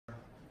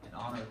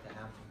honored to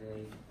have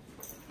today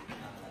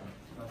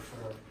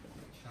Professor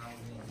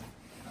Chao-Lin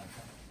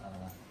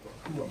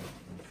Kuo,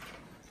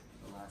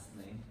 the last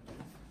name.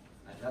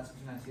 That's the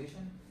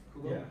pronunciation?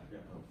 Kuo? Yeah, yeah.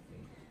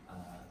 Okay.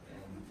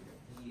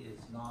 And he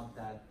is not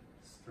that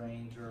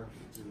stranger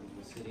who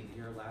was sitting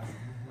here last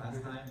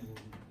time.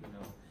 You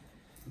know,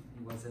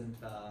 he wasn't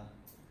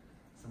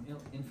some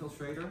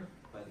infiltrator,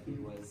 but he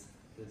was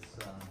this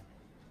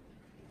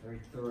very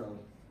thorough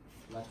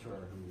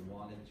lecturer who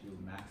wanted to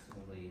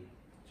maximally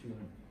tune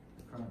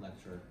the current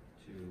lecture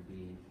to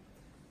be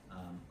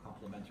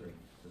complementary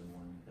to the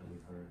one that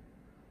we've heard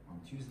on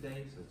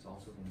Tuesday. So it's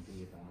also going to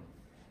be about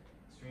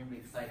extremely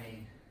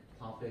exciting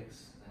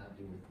topics that have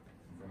to do with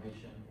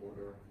information,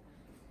 order,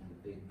 and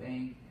the Big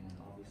Bang, and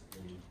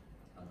obviously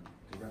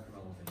direct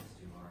relevance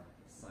to our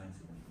science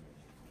of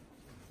information.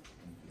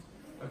 Thank you.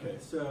 Okay,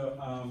 so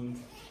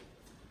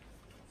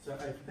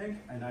I think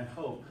and I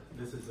hope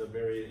this is a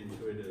very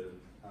intuitive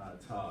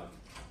talk,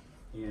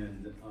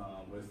 and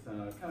with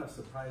kind of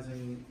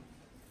surprising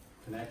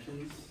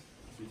connections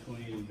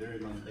between very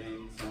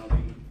mundane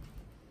sounding,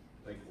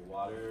 like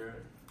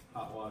water,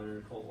 hot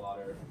water, cold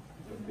water,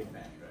 with Big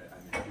Bang, right?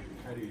 I mean,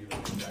 how do you even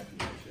make that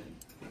connection?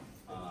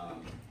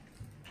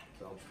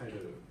 So I'll try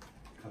to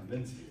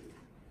convince you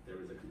there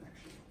is a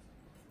connection.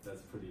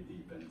 That's pretty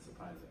deep and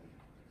surprising,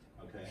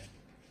 okay?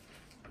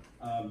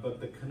 But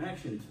the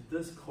connection to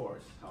this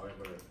course,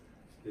 however,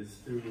 is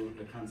through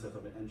the concept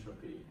of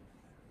entropy.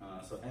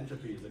 So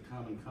entropy is a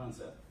common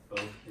concept,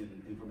 both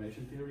in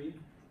information theory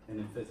and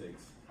in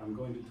physics. I'm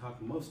going to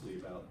talk mostly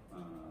about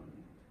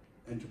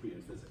entropy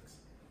in physics,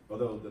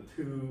 although the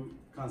two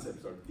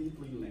concepts are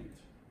deeply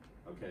linked,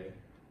 okay,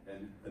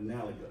 and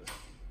analogous.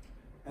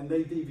 And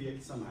they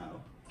deviate somehow,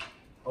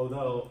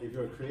 although if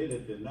you're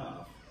creative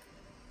enough,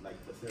 like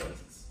the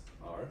theorists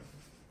are,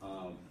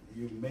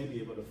 you may be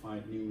able to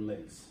find new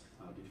links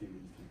between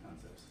these two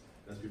concepts.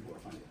 That's before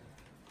finding it.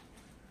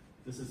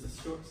 This is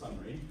a short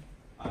summary.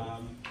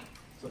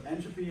 So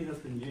entropy has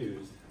been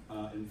used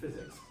in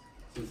physics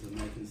since the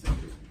 19th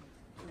century,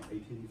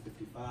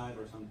 1855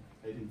 or some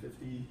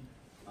 1850,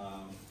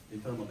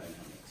 in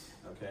thermodynamics.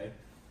 Okay,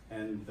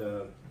 and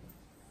the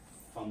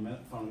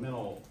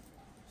fundamental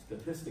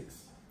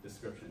statistics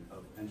description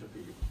of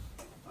entropy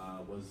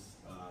was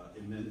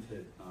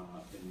invented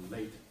in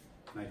late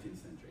 19th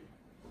century.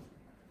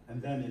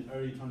 And then in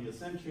early 20th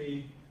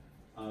century,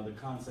 the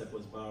concept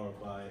was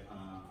borrowed by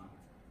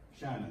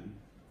Shannon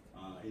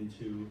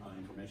into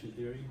information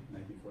theory,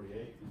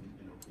 1948,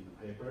 in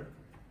a paper.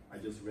 I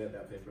just read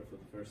that paper for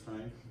the first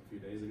time a few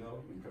days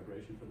ago in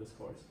preparation for this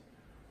course.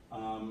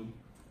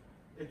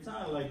 It's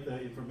not like the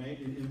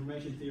in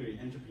information theory,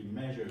 entropy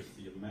measures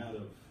the amount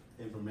of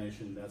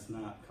information that's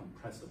not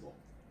compressible,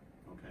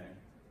 okay?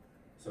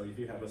 So if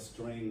you have a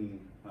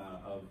string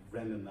of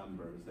random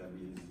numbers, that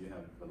means you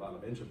have a lot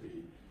of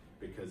entropy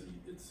because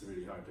it's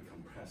really hard to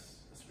compress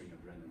a string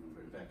of random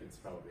numbers. In fact, it's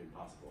probably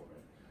impossible,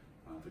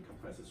 right? To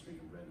compress a string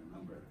of random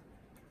number.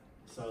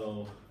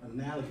 So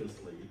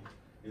analogously,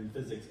 in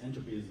physics,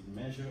 entropy is a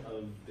measure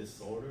of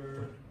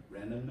disorder,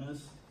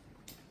 randomness.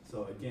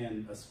 So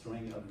again, a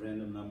string of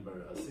random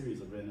number, a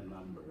series of random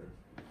number,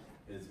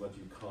 is what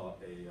you call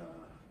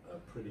a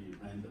pretty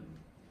random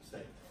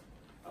state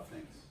of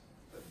things.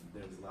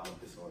 There's a lot of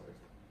disorder,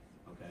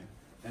 okay?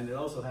 And it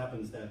also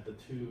happens that the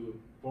two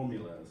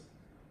formulas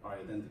are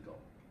identical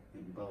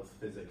in both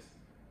physics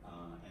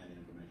and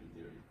information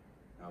theory.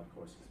 I'll of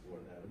course explore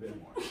that a bit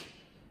more.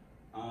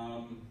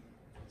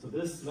 So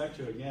this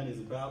lecture again is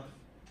about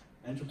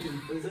entropy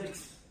in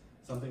physics,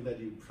 something that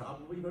you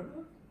probably heard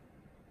of.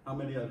 How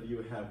many of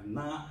you have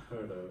not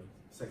heard of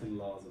second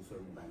laws of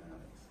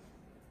thermodynamics?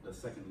 The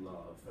second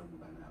law of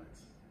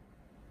thermodynamics.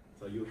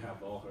 So you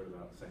have all heard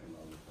about second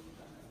law of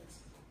thermodynamics,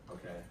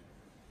 okay?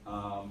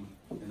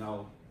 And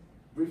I'll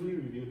briefly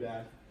review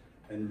that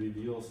and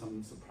reveal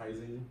some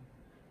surprising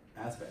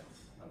aspects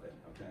of it,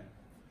 okay?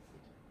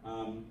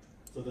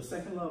 So the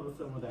second law of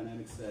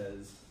thermodynamics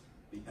says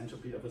the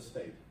entropy of a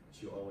state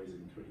should always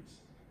increase,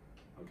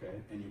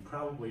 okay? And you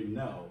probably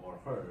know or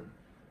heard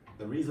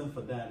the reason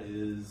for that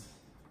is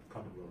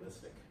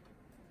probabilistic,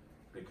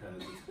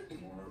 because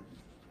it's more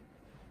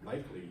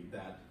likely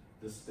that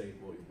this state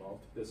will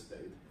evolve to this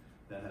state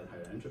that had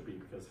higher entropy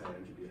because higher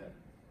entropy had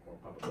more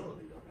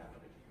probability of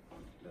happening.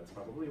 That's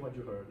probably what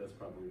you heard, that's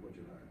probably what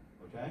you learned,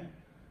 okay?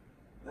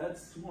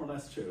 That's more or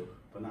less true,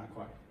 but not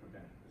quite,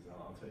 okay? So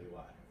I'll tell you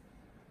why.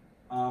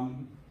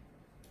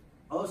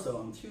 Also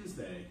on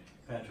Tuesday,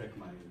 Patrick,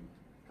 my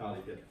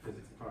colleague at the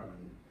physics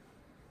department,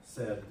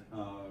 said,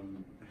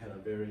 had a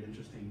very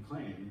interesting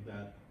claim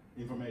that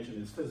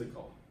information is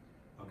physical.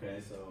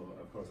 Okay, so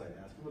of course I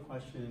asked him a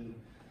question,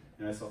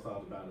 and I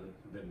thought about it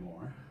a bit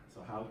more.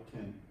 So how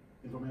can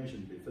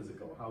information be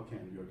physical? How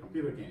can your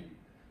computer game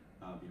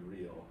be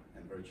real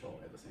and virtual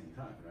at the same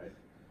time, right?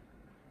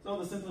 So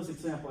the simplest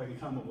example I can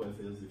come up with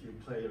is if you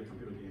play your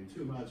computer game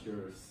too much,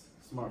 your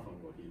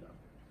smartphone will heat up,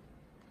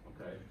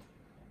 okay?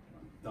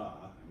 Duh,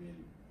 I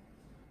mean,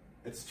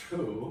 it's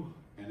true,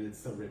 and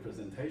it's a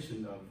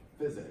representation of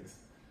physics,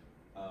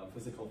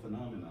 physical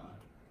phenomena,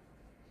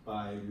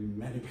 by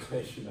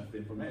manipulation of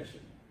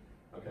information.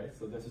 Okay,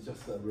 so this is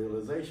just a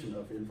realization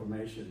of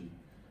information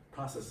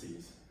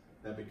processes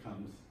that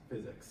becomes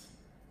physics,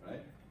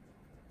 right?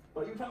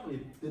 But you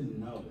probably didn't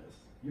know this.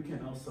 You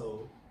can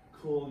also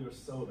cool your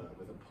soda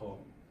with a poem.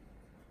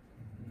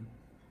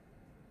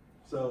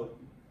 So,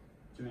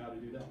 do you know how to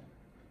do that?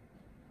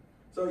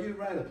 So you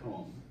write a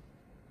poem,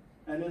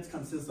 and it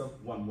consists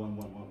of one,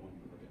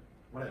 okay,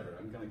 whatever,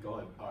 I'm gonna go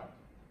at art.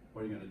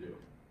 What are you gonna do,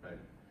 right?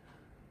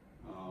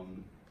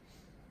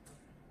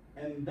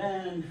 And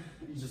then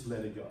you just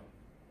let it go.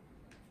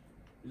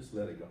 You just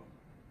let it go,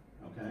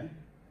 okay?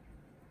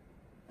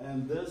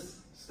 And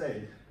this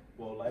state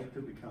will like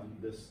to become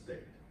this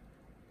state,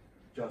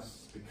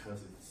 just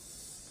because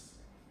it's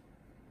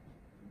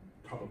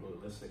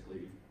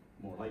probabilistically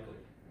more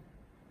likely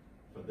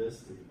for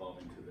this to evolve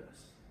into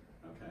this,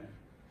 okay?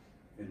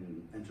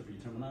 In entropy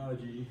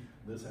terminology,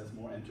 this has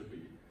more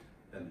entropy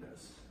than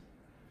this.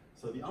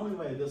 So the only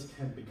way this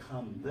can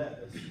become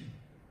this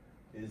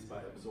is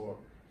by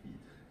absorbing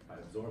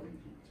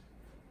heat.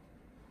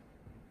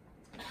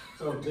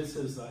 So this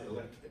is an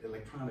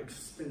electronic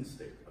spin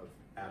state of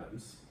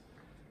atoms.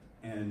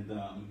 And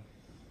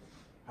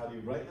how do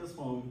you write this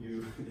poem?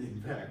 You,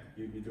 in fact,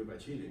 you do it by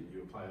cheating.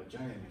 You apply a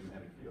giant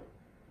magnetic field,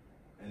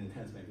 an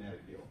intense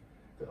magnetic field,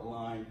 to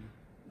align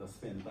the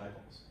spin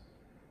dipoles.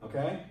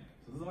 Okay?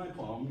 So this is my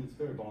poem. It's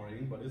very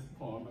boring, but it's a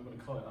poem. I'm going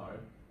to call it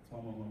art. It's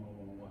 1, 1, 1,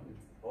 1, 1, 1.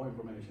 It's all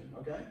information.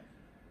 Okay?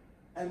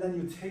 And then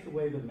you take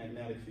away the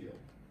magnetic field.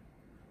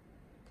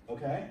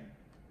 Okay?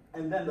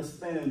 And then the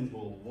spin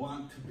will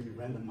want to be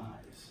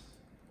randomized.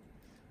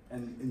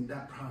 And in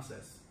that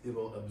process, it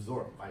will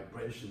absorb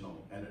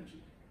vibrational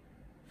energy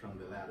from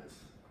the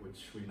lattice,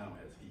 which we know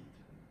as heat.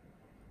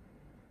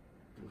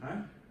 Okay?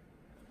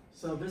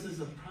 So this is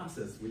a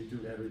process we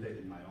do every day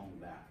in my own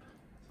lab.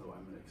 So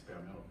I'm an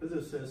experimental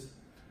physicist.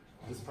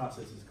 This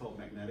process is called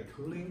magnetic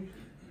cooling.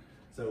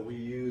 So we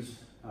use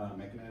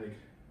magnetic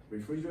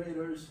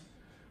refrigerators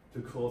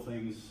to cool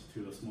things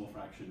to a small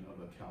fraction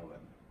of a Kelvin.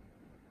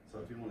 So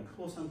if you want to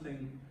cool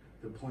something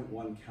to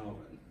 0.1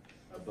 Kelvin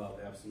above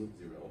absolute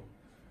zero,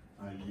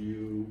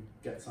 you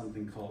get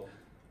something called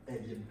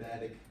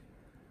adiabatic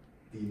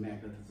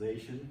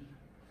demagnetization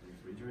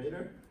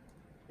refrigerator.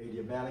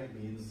 Adiabatic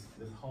means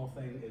this whole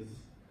thing is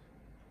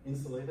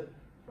insulated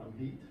from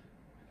heat.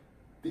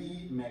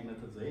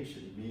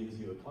 Demagnetization means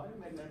you apply a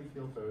magnetic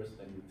field first,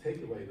 and you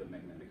take away the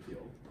magnetic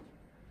field,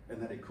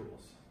 and then it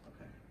cools.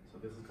 Okay, so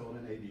this is called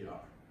an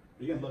ADR.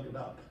 You can look it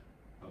up.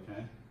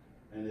 Okay,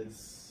 and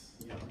it's,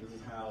 you know, this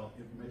is how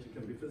information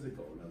can be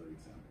physical. Another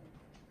example.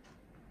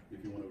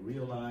 If you want to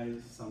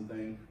realize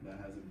something that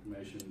has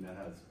information, that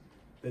has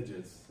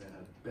digits, that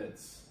has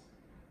bits,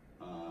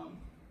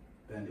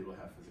 then it will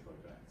have physical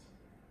effects.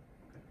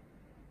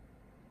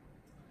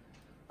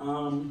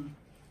 Okay.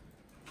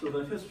 So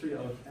the history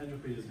of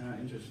entropy is kind of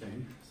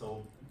interesting.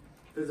 So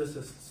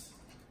physicists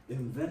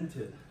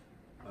invented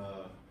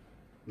a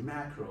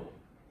macro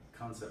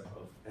concept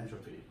of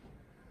entropy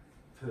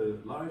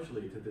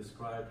largely to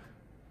describe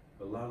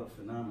a lot of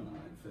phenomena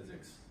in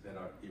physics that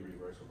are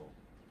irreversible.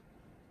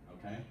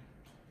 Okay,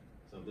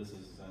 so this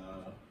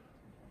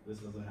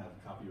doesn't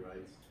have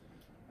copyrights.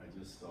 I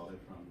just stole it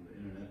from the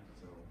internet,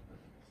 so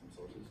some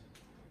sources.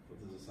 But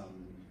this is some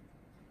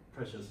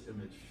precious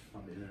image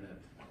from the internet.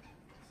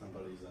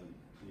 Somebody's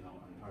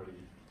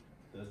unhardy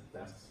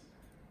desks.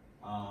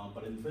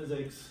 But in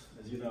physics,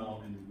 as you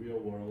know, in the real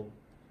world,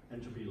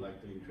 entropy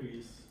like to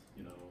increase.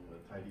 You know, a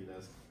tidy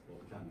desk will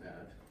become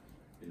bad.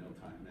 You know,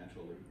 time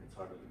naturally. It's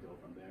harder to go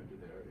from there to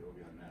there. It will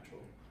be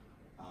unnatural.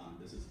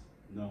 This is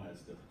known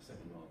as the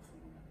second law of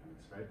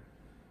thermodynamics, right?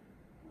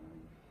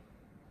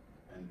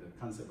 And the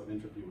concept of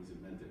entropy was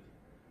invented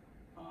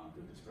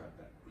to describe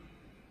that.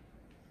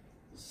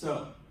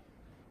 So,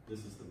 this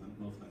is the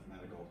most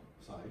mathematical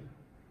side.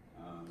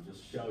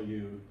 Just show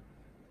you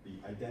the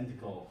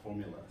identical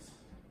formulas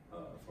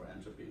for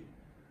entropy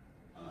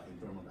in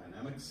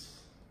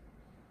thermodynamics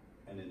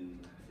and in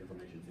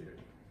information theory.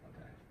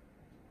 Okay.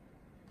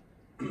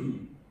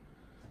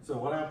 So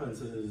what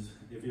happens is,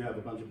 if you have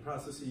a bunch of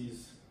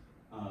processes,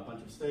 a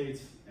bunch of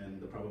states, and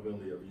the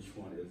probability of each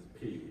one is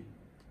p,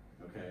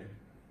 okay,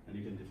 and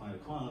you can define a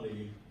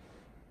quantity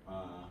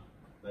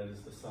that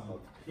is the sum of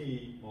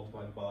p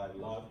multiplied by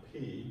log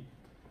p,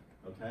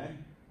 okay?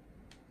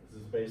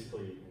 This is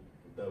basically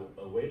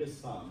a weighted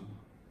sum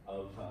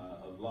of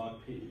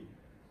log p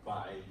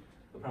by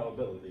the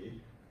probability,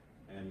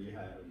 and you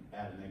have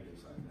add a negative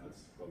sign.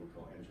 That's what we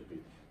call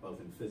entropy, both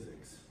in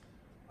physics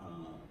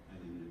and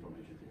in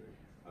information theory.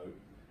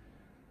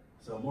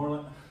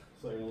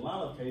 So in a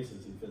lot of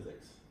cases in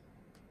physics,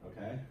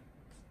 okay,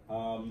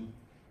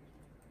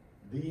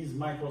 these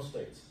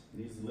microstates,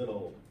 these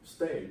little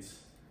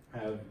states,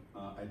 have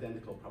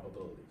identical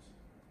probabilities.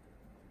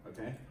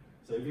 Okay,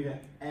 so if you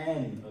have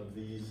n of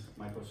these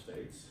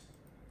microstates,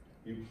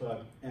 you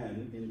plug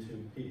n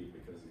into p,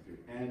 because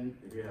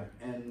if you have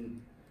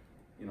n,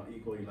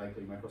 equally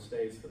likely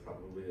microstates, the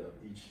probability of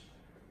each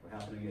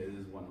happening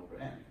is 1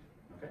 over n.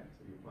 Okay,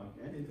 so you plug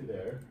n into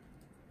there,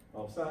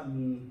 of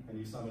sudden, and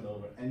you sum it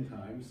over n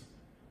times,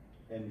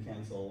 n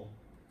cancel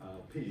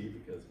p,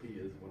 because p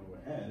is 1 over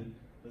n.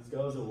 This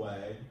goes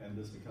away, and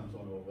this becomes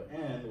 1 over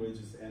n, which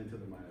is n to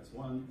the minus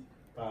 1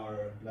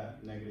 power.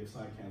 That negative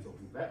sign cancels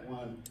that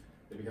one.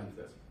 It becomes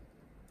this.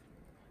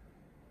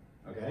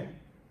 Okay?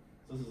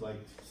 So this is like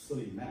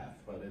silly math,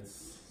 but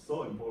it's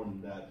so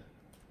important that,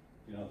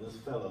 you know, this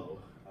fellow,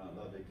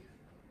 Ludwig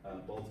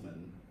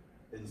Boltzmann,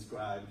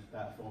 inscribed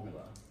that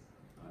formula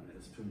on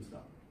his tombstone.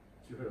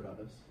 You heard about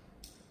this?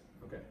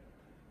 Okay.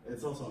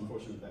 It's also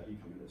unfortunate that he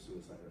committed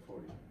suicide at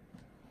 40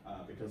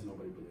 because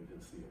nobody believed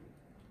his theory.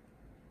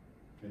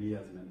 And he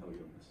has a mental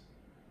illness.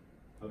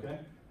 Okay?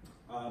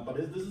 But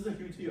this is a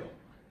huge deal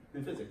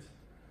in physics.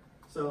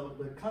 So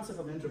the concept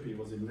of entropy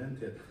was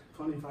invented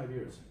 25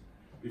 years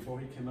before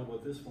he came up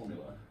with this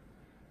formula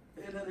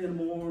in a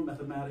more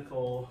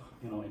mathematical,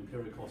 you know,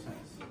 empirical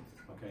sense,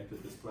 okay, to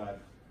describe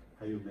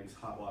how you mix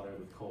hot water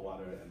with cold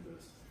water, and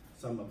the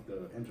sum of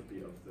the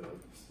entropy of the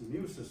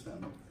new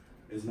system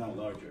is now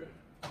larger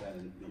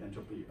than the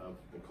entropy of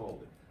the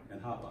cold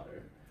and hot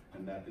water,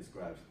 and that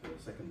describes the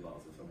second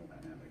laws of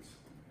thermodynamics.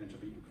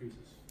 Entropy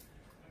increases.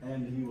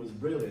 And he was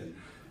brilliant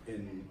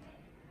in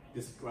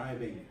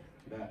describing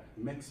that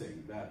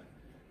mixing, that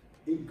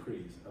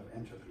increase of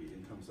entropy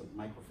in terms of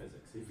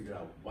microphysics. He figured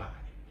out why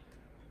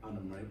on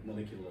a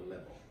molecular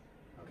level,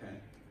 okay?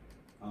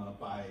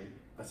 By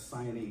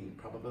assigning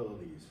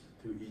probabilities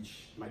to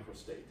each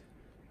microstate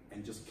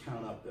and just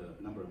count up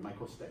the number of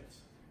microstates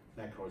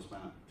that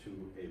correspond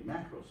to a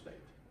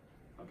macrostate,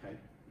 okay?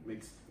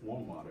 Mixed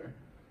warm water,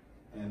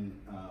 and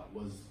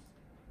was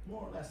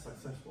more or less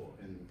successful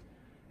in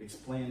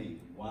explaining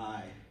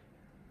why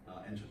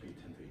entropy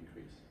tend to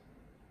increase.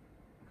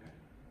 Okay.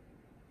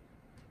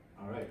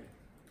 All right.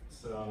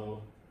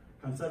 So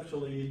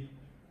conceptually,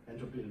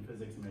 entropy in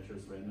physics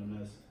measures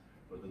randomness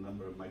for the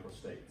number of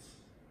microstates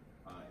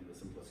in the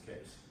simplest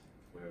case,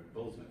 where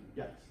Boltzmann,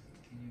 yes.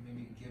 Can you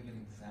maybe give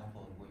an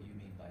example of what you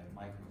mean by a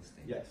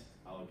microstate? Yes,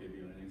 I'll give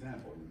you an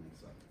example in the next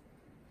slide.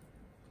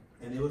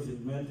 And it was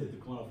invented to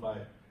quantify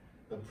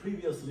the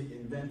previously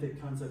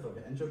invented concept of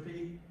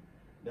entropy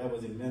that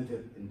was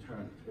invented in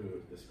turn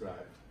to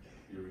describe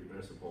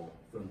irreversible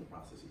thermal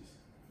processes.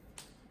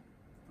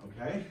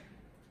 Okay?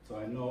 So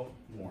I know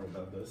more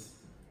about this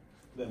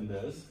than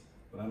this,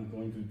 but I'm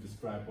going to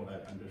describe what I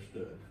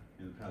understood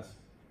in the past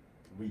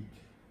week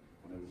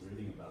when I was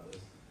reading about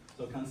this.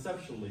 So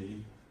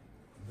conceptually,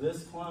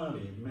 this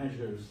quantity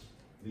measures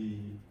the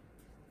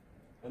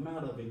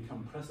amount of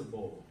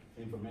incompressible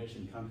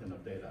information content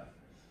of data.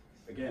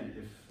 Again,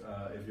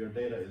 if your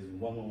data is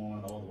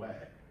 111 all the way,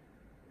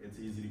 it's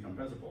easily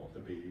compressible to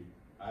be,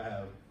 I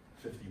have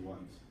 50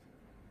 ones,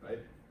 right?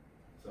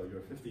 So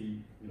your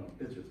 50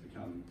 digits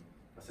become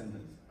a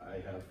sentence. I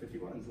have 50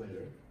 ones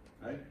later,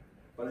 right?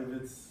 But if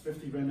it's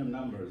 50 random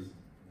numbers,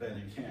 then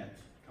you can't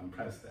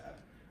compress that.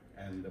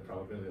 And the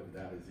probability of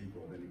that is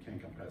equal, then you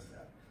can't compress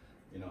that.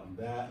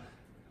 That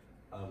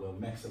will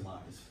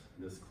maximize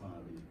this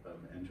quantity of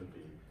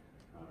entropy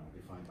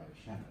defined by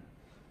Shannon.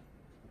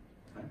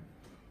 Okay?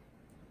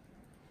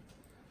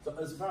 So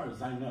as far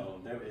as I know,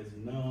 there is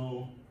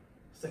no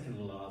second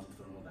laws of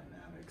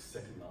thermodynamics,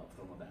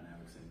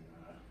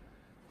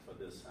 for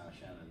this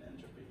Shannon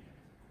entropy,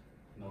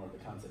 nor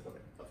the concept of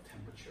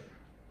temperature,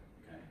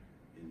 okay,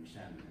 in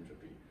Shannon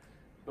entropy.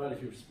 But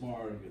if you're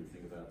smart, you can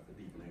think about the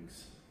deep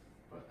links.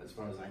 But as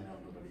far as I know,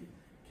 nobody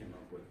came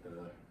up with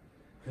the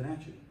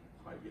connection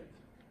quite yet.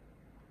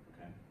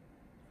 Okay.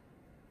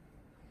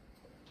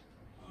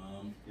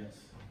 Yes.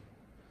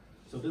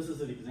 So this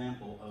is an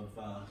example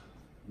of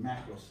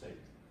macrostate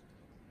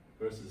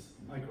versus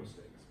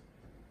microstates.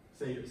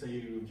 Say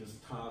you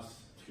just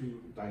toss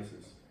two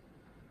dices,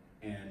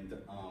 and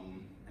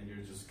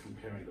you're just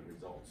comparing the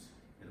results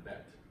in a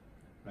bet,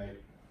 right?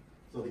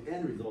 So the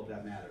end result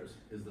that matters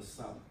is the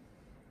sum,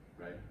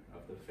 right,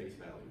 of the face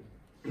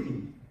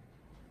values.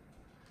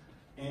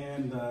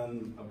 And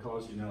of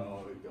course, it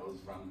goes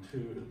from 2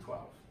 to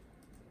 12.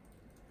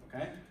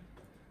 Okay?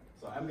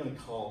 So I'm going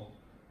to call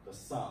the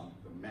sum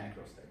the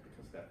macrostate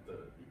because that's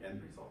the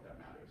end result that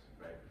matters,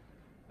 right?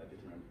 That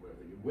determines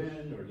whether you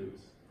win or lose,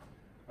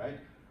 right?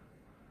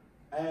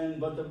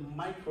 But the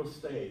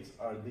microstates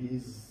are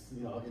these,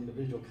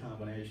 individual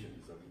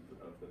combinations of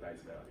the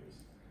dice values,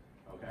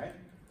 okay?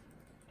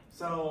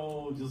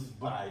 So just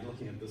by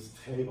looking at this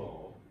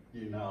table,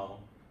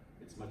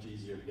 it's much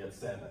easier to get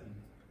 7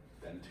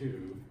 than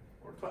 2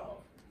 or 12,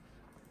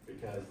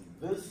 because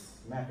this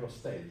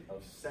macrostate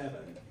of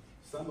 7,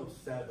 sum of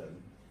 7,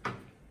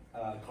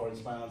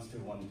 corresponds to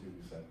 1, 2,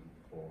 7,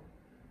 4,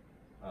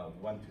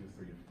 1, 2,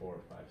 3, 4,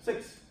 5,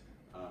 6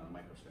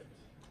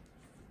 microstates.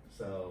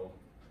 So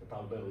the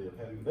probability of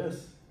having this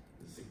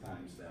is 6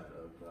 times that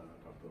of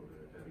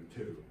probability of having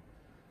 2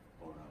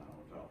 or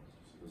 12.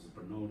 So this is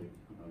Bernoulli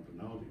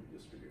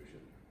distribution,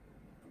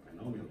 a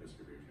binomial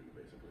distribution,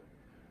 basically.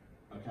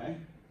 Okay.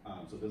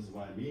 So this is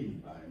what I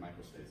mean by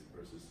microstates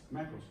versus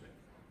macrostate.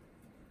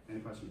 Any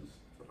questions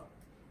so far?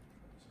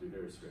 This will be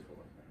very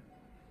straightforward.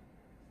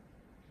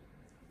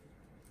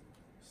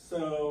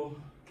 So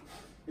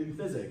in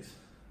physics,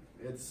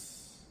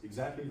 it's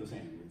exactly the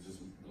same. It's just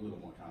a little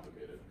more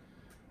complicated.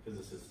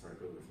 Physicists are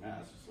good with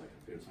math, just like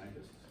computer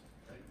scientists,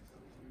 right? So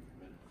we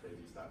invent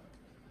crazy stuff.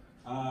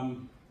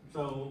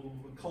 So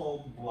a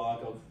cold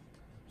block of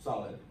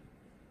solid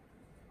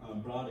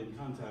brought in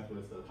contact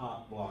with a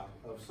hot block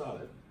of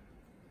solid.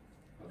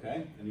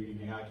 Okay, and you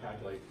can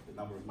calculate the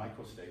number of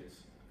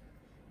microstates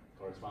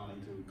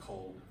corresponding to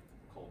cold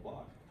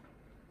block.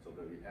 So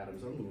the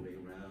atoms are moving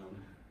around,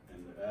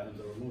 and the atoms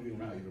are moving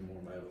around even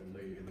more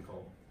violently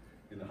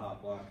in the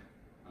hot block.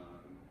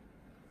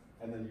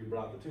 And then you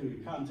brought the two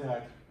in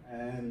contact,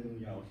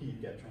 and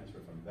heat get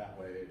transferred from that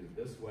way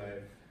to this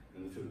way,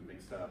 and the two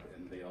mixed up,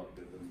 and the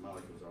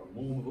molecules are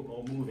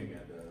all moving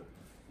at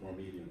a more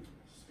medium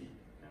speed.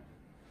 Okay?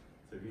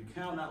 So if you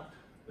count out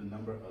the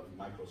number of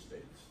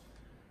microstates,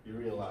 you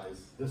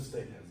realize this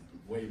state has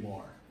way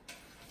more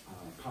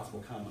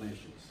possible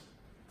combinations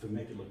to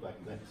make it look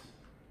like this,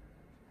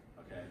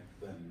 okay,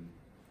 than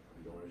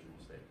the original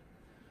state.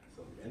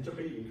 So the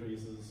entropy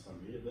increases from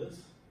this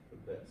to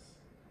this,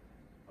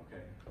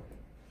 okay?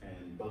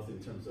 And both in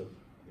terms of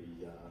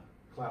the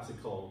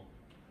classical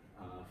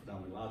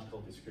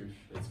phenomenological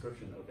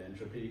description of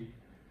entropy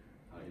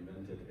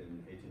invented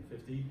in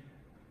 1850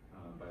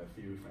 by a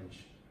few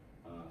French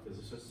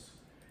physicists,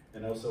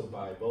 and also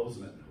by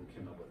Boltzmann, who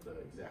came up with the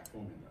exact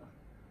formula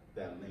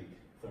that link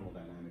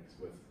thermodynamics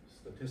with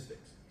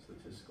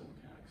statistical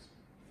mechanics.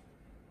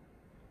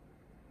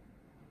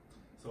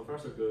 So far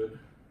so good,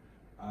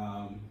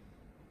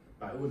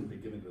 but I wouldn't be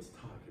giving this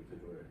talk if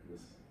it were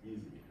this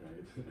easy,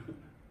 right?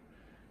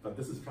 But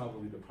this is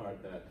probably the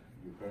part that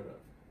you've heard of,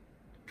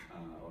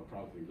 or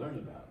probably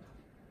learned about.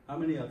 How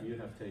many of you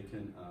have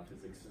taken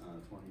physics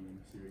 20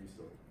 series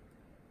or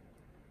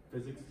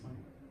physics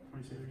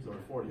 20 series or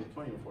 40,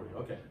 20 or 40?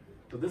 Okay,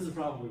 so this is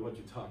probably what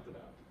you talked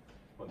about,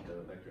 what the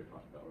lecturer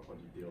talked about, or what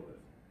you deal with.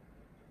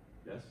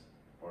 Yes?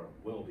 Or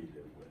will be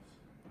dealt with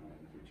in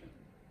the future.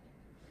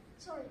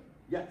 Sorry.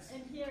 Yes.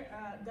 And here,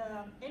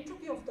 the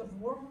entropy of the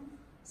warm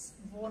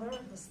water,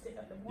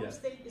 the warm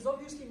state, is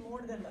obviously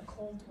more than the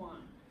cold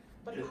one.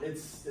 But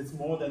it's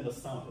more than the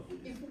sum of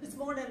these. It's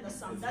more than the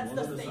sum. It's That's more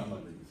the than thing. The sum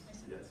of these.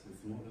 Yes,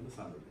 it's more than the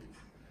sum of these.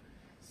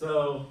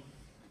 So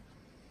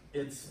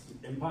it's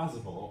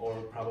impossible or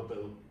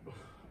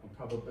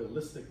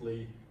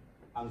probabilistically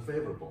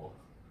unfavorable.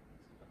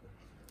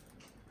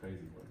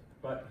 Crazy word.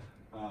 But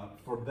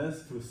for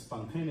this to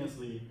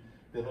spontaneously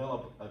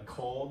develop a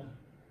cold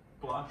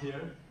block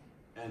here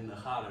and a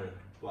hotter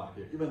block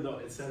here, even though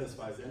it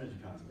satisfies energy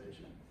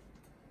conservation,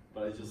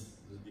 but it's just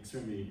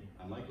extremely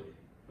unlikely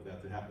for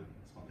that to happen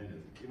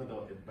spontaneously, even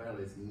though it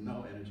violates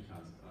no energy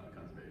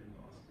conservation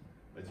laws.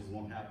 It just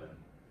won't happen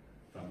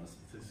from a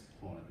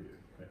statistical point of view,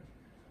 right?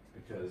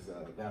 Because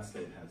that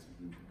state has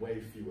way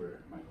fewer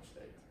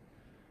microstates.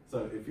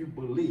 So if you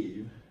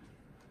believe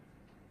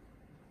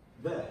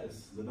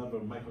this, the number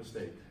of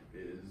microstates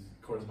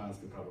corresponds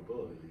to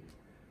probability,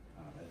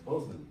 as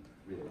Boltzmann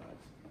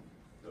realized.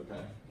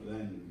 Okay,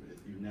 then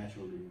you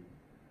naturally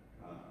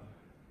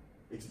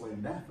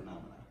explain that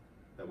phenomena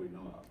that we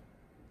know of.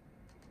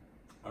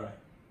 All right.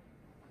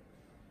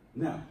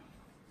 Now,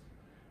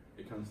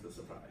 here comes the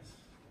surprise.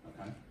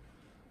 Okay.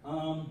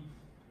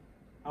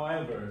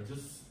 However,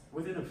 just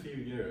within a few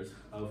years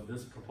of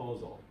this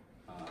proposal,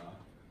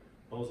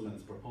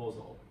 Boltzmann's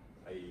proposal,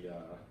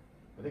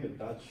 I think a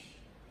Dutch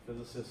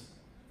physicist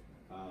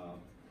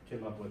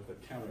came up with a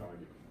counter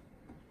argument.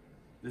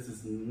 This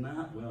is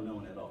not well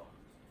known at all.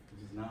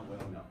 This is not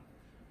well known.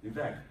 In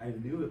fact, I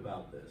knew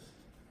about this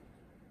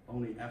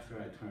only after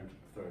I turned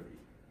 30.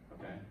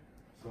 Okay,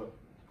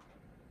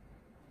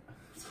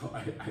 so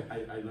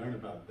I learned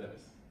about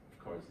this, of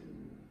course,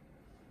 in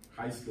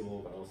high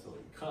school, but also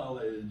in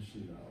college.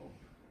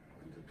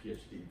 Went to a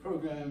PhD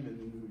program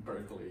in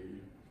Berkeley.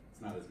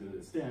 It's not as good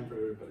as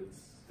Stanford, but it's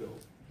still.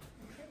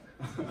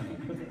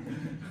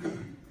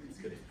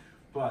 Just kidding.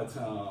 But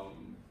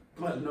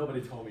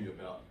nobody told me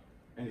about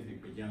anything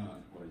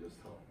beyond what I just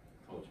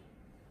told you.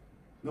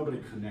 Nobody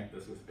connect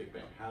this with Big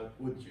Bang. How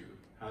would you?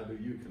 How do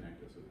you connect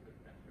this with Big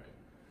Bang,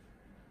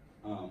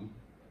 right?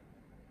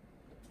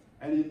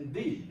 And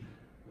indeed,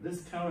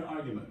 this counter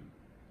argument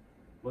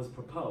was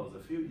proposed a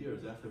few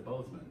years after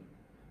Boltzmann,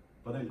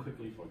 but then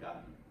quickly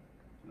forgotten,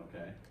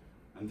 okay?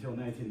 Until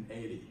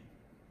 1980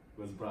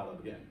 was brought up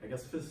again. I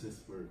guess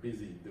physicists were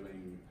busy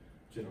doing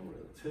general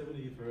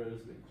relativity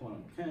first, then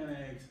quantum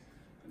mechanics,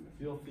 and the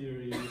field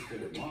theory,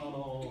 standard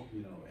model,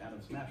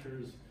 atom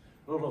smashers,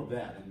 all of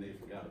that, and they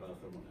forgot about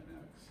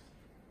thermodynamics.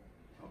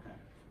 Okay.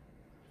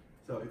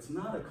 So it's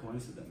not a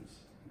coincidence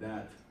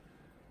that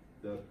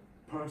the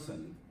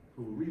person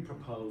who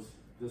reproposed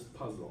this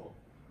puzzle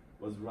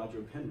was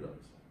Roger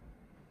Penrose,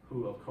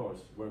 who of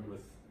course worked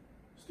with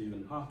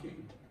Stephen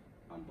Hawking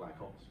on black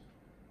holes.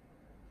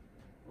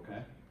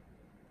 Okay?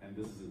 And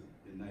this is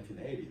in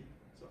 1980,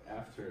 so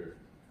after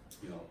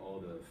all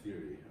the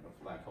theory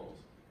of black holes,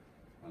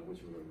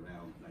 which were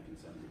around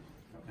 1970.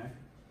 Okay?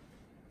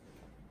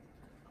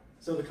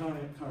 So the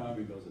counter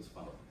argument goes as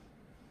follows.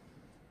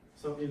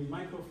 So in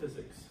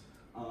microphysics,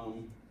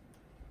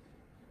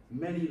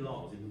 many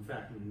laws. In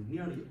fact,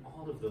 nearly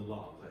all of the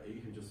laws,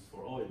 you can just,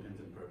 for all intents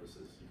and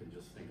purposes, you can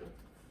just think of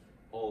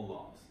all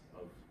laws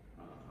of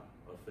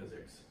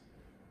physics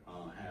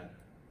had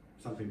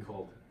something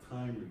called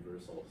time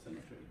reversal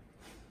symmetry.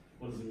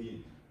 What does it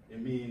mean?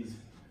 It means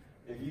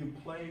if you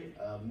play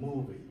a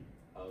movie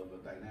of a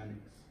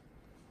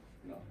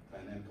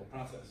dynamical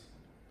process,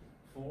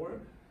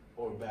 forward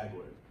or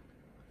backward,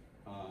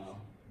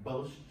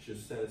 both should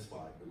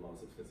satisfy the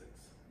laws of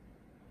physics.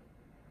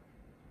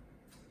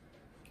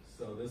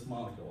 So this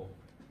molecule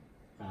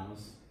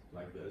bounces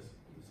like this,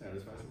 it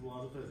satisfies the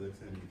laws of physics,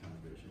 energy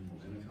conservation,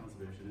 momentum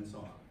conservation, and so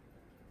on.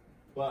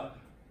 But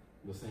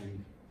the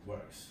same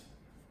works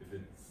if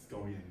it's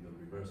going in the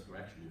reverse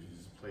direction, if you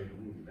just play the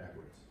movie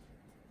backwards.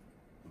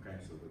 Okay,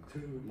 so the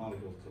two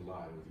molecules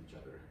collide with each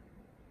other.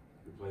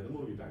 You play the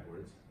movie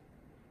backwards,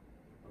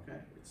 okay,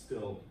 it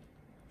still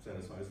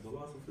satisfies the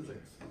laws of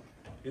physics.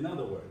 In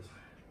other words,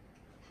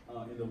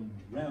 in the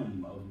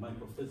realm of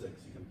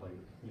microphysics, you can play,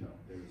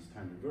 there's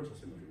time reversal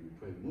symmetry. You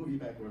play the movie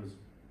backwards,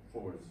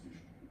 forwards,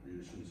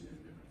 you shouldn't see any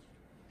difference.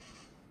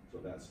 So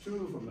that's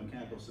true for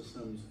mechanical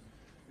systems,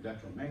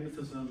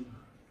 electromagnetism,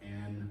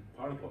 and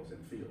particles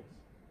and fields.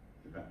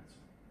 Depends.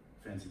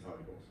 Fancy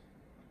particles.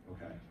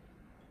 Okay.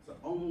 So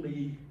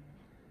only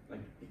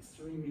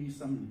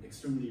some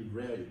extremely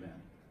rare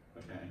event,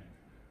 okay,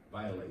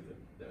 violated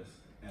this,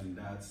 and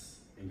that's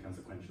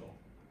inconsequential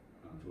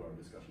to our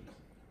discussions.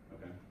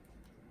 Okay.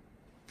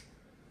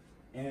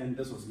 And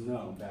this was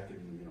known back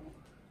in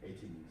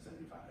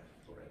 1875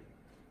 already.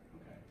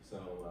 Okay.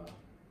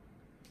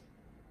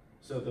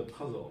 So the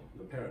puzzle,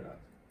 the paradox,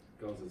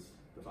 goes as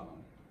the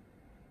following.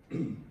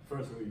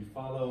 First, we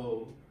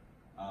follow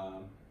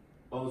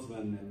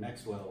Boltzmann and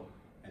Maxwell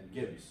and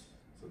Gibbs.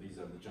 So these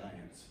are the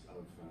giants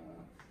of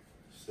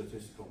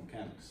statistical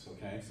mechanics.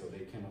 Okay, so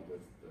they came up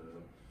with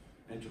the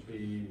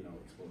entropy,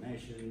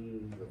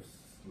 explanation,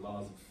 the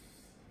laws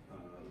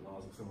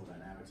of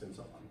thermodynamics, and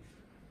so on.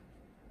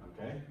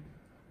 Okay,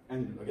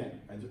 and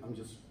again, I'm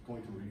just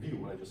going to review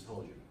what I just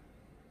told you.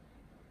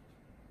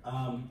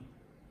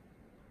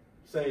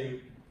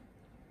 Say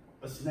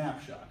a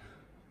snapshot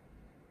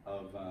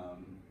of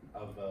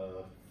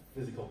a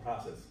physical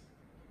process.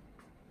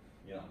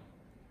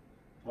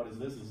 What is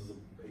this? This is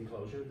an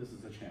enclosure. This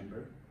is a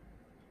chamber.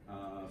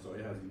 So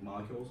it has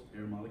molecules,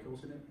 air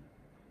molecules in it.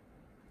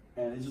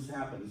 And it just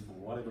happens for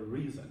whatever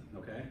reason,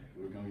 okay?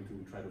 We're going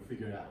to try to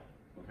figure it out,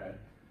 okay?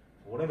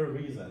 For whatever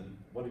reason,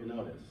 what do you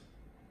notice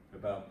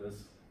about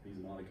these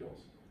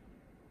molecules?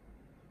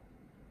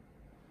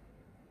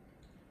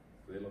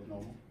 Do they look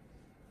normal?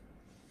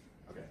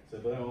 Okay, so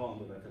they're all on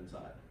the left-hand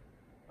side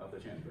of the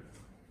chamber,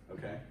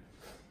 okay?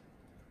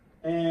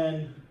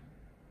 And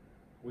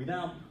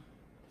without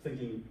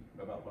thinking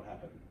about what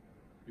happened,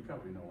 you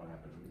probably know what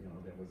happened.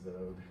 There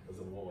was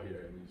a wall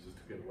here and you just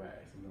took it away,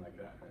 something like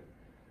that, right?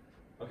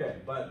 Okay,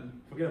 but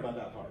forget about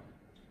that part.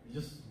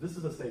 This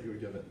is the state you're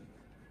given.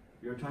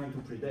 You're trying to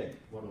predict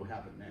what will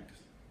happen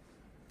next.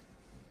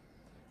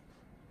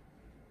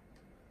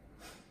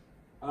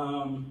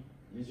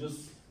 You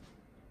just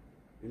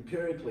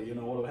empirically,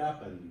 what will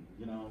happen.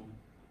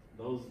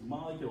 Those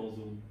molecules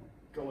will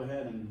go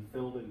ahead and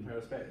fill the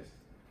entire space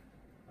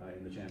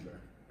in the chamber,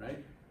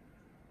 right?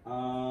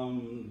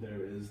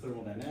 There is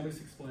thermodynamics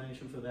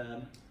explanation for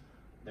that.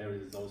 There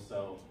is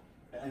also,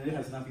 and it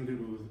has nothing to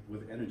do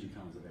with energy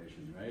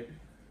conservation, right?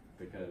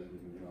 Because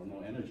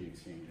no energy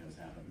exchange has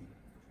happened.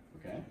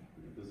 Okay,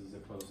 this is a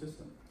closed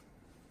system.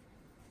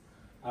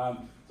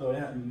 So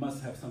it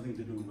must have something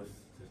to do with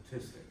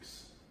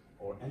statistics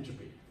or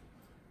entropy.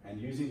 And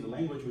using the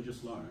language we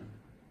just learned,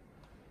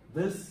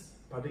 this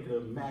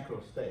particular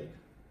macro state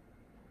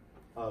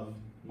of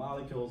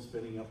molecules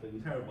filling up the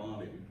entire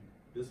volume,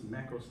 this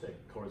macro state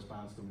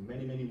corresponds to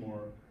many, many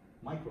more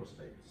micro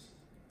states.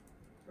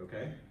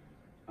 Okay?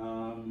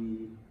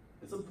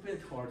 It's a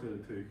bit hard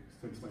to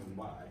explain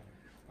why.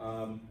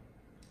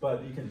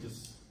 But you can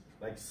just,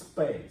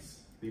 space,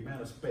 the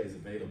amount of space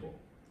available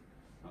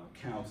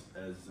counts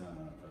as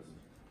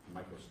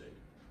microstate.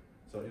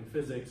 So in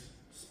physics,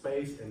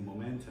 space and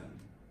momentum,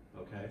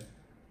 okay,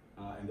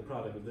 and the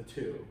product of the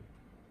two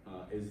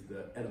is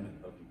the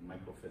element of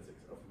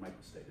microphysics, of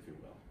microstate, if you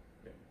will.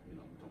 Okay,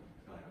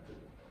 don't have to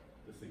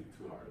think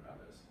too hard about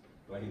this.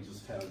 But I can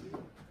just tell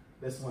you,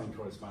 this one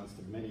corresponds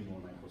to many more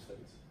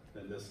microstates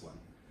than this one.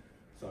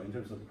 So in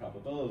terms of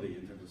probability,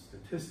 in terms of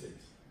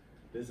statistics,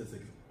 this is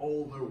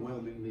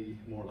overwhelmingly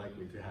more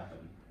likely to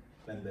happen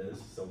than this.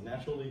 So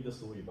naturally,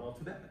 this will evolve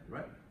to that,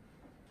 right?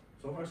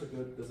 So far, so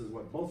good. This is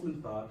what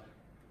Boltzmann thought,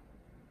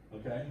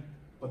 okay?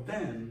 But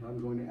then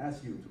I'm going to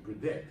ask you to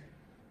predict,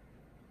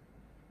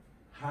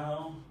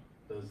 how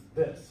does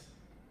this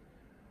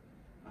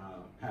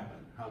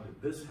happen? How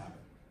did this happen?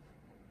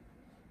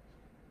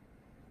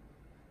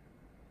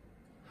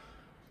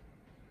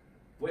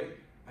 Wait,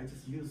 I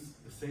just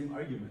used the same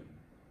argument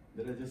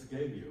that I just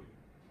gave you.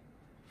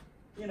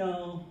 In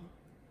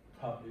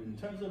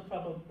terms of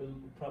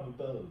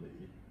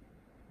probability,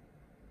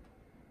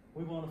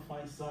 we want to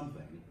find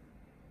something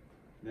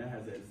that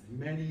has as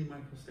many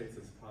microstates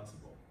as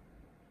possible.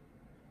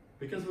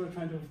 Because we're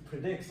trying to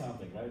predict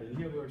something, right? And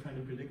here we're trying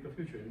to predict the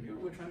future, and here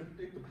we're trying to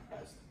predict the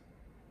past.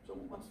 So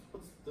what's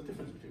the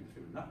difference between the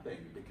two? Nothing,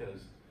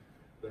 because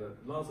the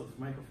laws of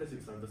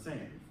microphysics are the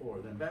same,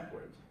 forward and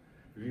backwards.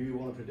 If you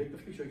want to predict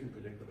the future, you can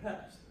predict the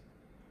past.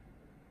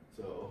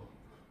 So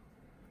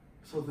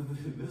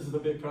this is the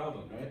big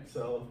problem, right?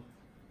 So,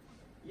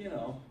 you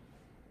know,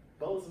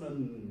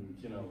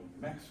 Boltzmann, you know,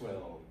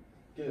 Maxwell,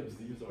 Gibbs,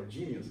 these are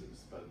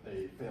geniuses, but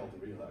they failed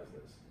to realize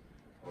this.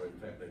 Or in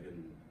fact, they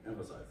didn't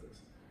emphasize this.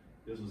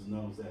 This was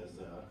known as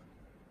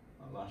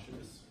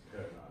Lashley's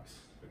paradox.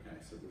 Okay,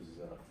 so this is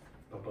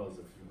proposed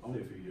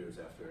only a few years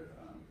after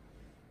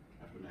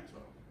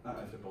Maxwell,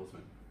 after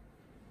Boltzmann.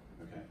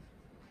 Okay,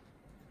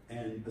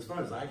 and as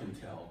far as I can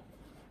tell,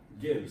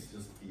 Gibbs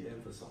just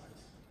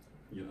de-emphasized,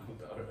 you know,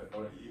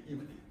 or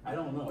even, I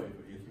don't know if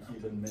he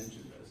even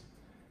mentioned this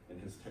in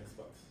his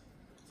textbooks.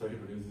 So he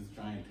produces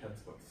giant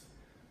textbooks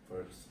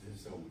for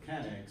statistical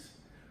mechanics,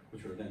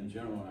 which were then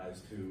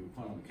generalized to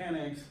quantum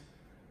mechanics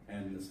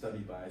and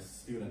studied by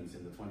students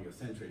in the 20th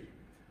century.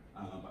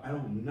 But I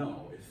don't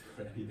know if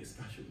there were any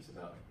discussions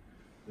about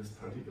this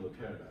particular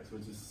paradox,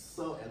 which is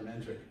so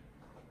elementary,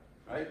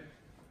 right?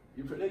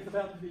 You predict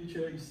about the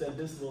future, you said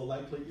this will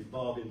likely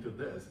evolve into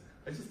this.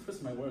 I just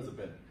twist my words a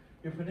bit.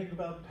 You predict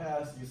about the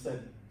past, you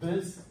said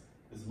this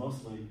is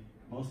most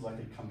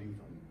likely coming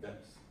from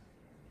this.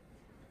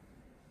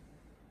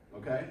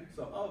 Okay?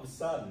 So all of a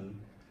sudden,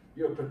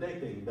 you're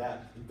predicting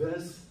that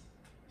this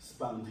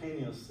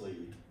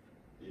spontaneously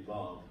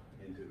evolved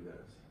into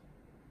this.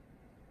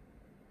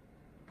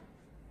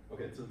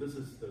 Okay, so this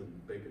is the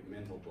big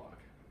mental block.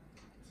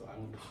 So I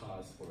will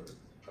pause for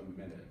a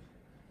minute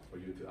for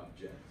you to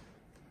object.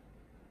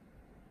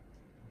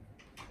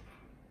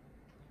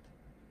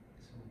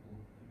 So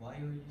why are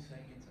you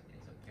saying it's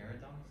a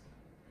paradox?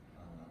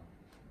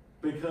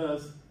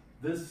 Because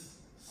this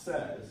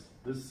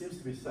seems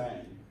to be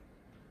saying,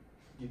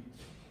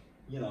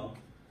 you know,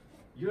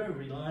 you're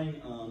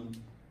relying on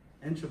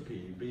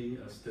entropy being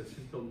a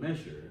statistical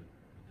measure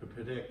to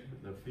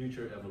predict the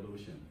future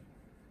evolution.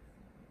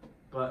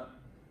 But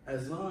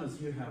as long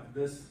as you have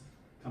this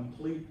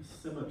complete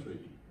symmetry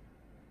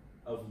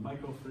of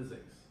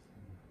microphysics,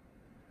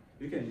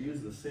 you can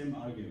use the same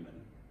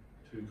argument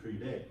to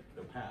predict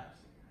the past,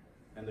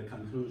 and the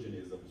conclusion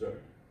is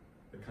observed.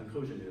 The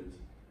conclusion is,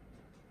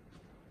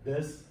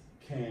 this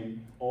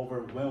came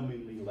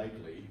overwhelmingly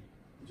likely,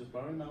 just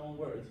borrowing my own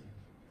words,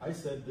 I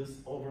said this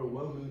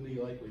overwhelmingly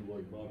likely will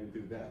evolve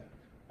into that.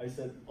 I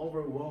said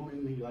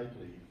overwhelmingly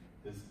likely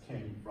this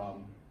came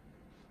from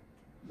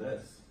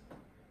this,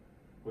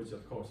 which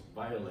of course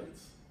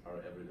violates our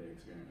everyday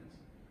experience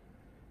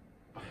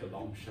by a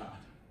long shot.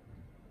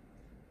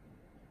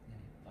 Yeah,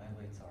 it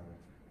violates our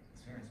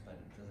experience, but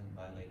it doesn't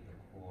violate the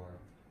core.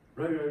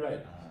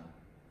 Right.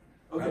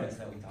 Premise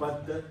that we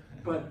talked about.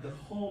 But the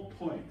whole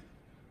point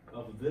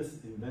of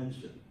this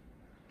invention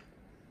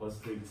was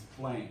to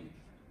explain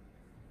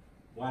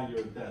why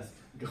your desk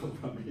goes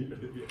from here to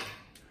here.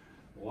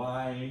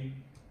 Why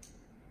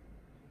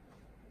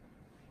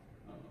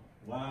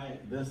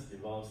this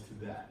evolves to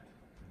that.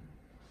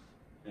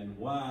 And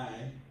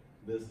why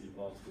this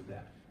evolves to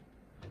that.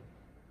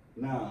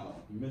 Now,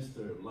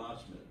 Mr.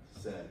 Loschmidt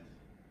said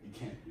you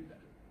can't do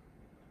that.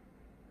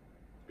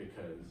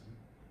 Because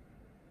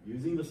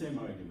using the same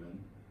argument,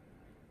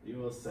 you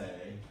will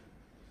say,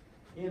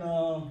 you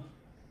know,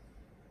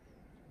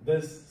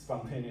 this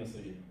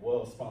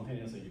will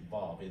spontaneously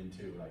evolve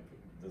into like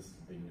this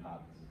being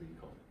hot, this being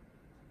cold.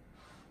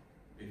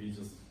 If you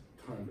just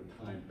turn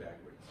the time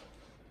backwards.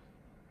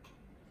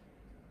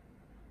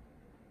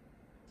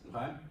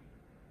 Okay?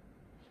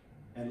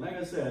 And like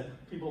I said,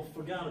 people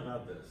forgot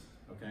about this,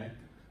 okay?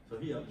 So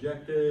he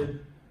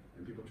objected,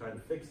 and people tried to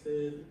fix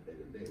it,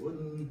 they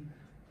wouldn't.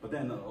 But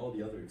then all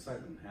the other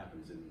excitement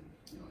happens in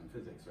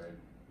physics, right?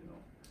 You know,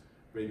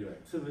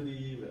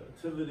 radioactivity,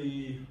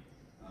 relativity,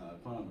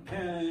 quantum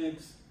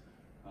mechanics,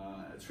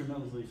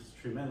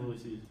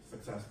 tremendously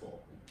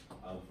successful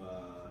of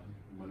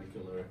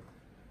molecular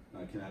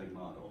kinetic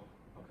model.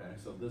 Okay,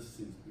 so this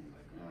seems to be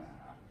like,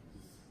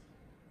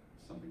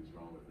 something's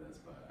wrong with this,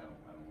 but I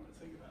don't want to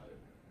think about it.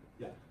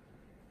 Yeah.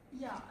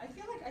 Yeah, I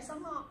feel like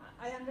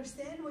I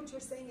understand what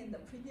you're saying in the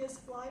previous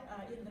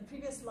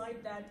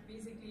slide, that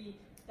basically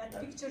that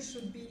picture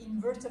should be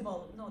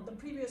invertible. No, the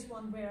previous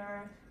one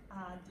where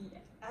the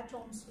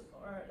atoms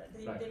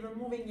they were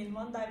moving in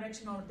one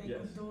direction, or they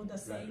could do the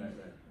same. Right.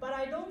 But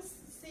I don't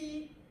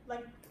see,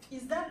 like,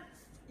 is that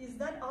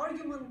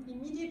argument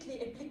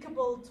immediately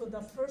applicable to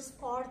the first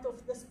part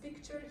of this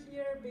picture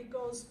here?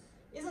 Because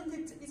isn't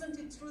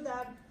it true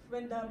that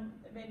when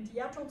the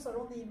atoms are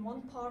only in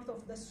one part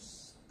of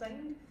this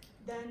thing,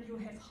 then you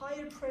have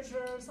higher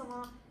pressure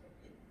somehow?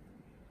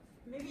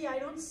 Maybe I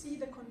don't see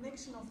the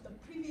connection of the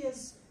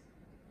previous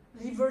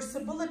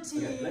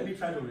reversibility. Okay, let me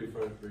try to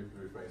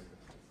rephrase this.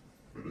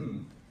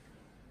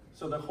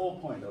 So the whole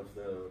point of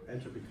the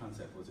entropy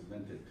concept was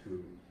invented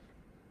to,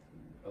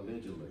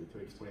 allegedly, to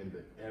explain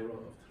the error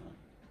of time.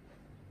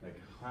 Like,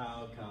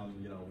 how come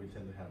we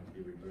tend to have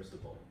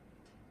irreversible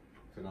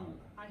phenomena.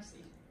 I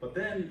see. But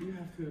then you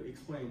have to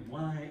explain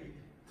why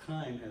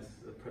time has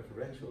a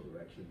preferential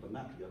direction, but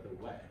not the other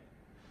way.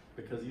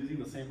 Because using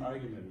the same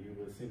argument, you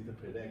would seem to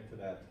predict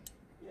that,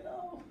 you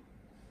know,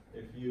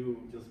 if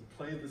you just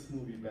play this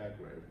movie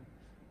backward,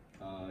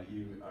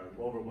 you are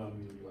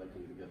overwhelmingly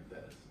likely to get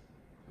this,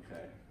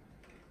 okay?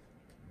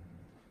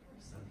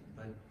 So,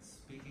 but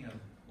speaking of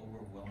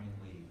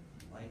overwhelmingly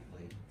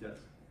likely, Yes.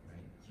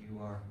 right, you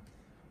are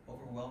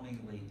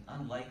overwhelmingly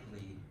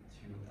unlikely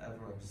to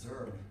ever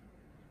observe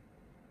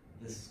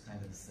this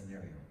kind of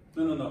scenario.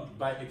 No.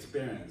 By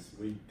experience,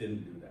 we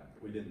didn't do that.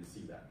 We didn't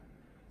see that.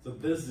 So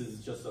this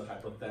is just a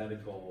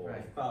hypothetical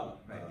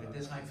thought. Right, but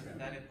this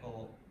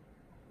hypothetical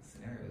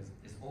scenario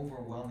is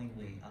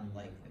overwhelmingly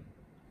unlikely.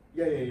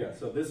 Yeah.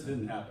 So this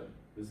didn't happen.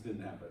 This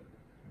didn't happen.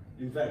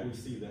 In fact, we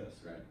see this,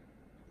 right?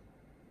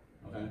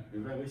 Okay?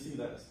 In fact, we see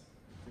this.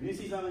 If you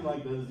see something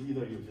like this,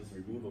 either you just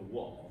remove a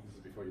wall, this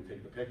is before you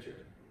take the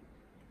picture,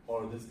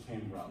 or this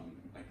came from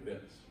like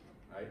this,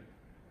 right?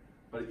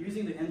 But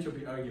using the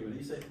entropy argument,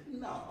 you say,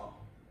 no,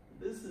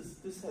 this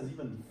has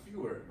even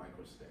fewer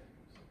microstates.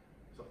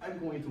 So I'm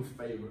going to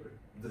favor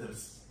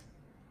this.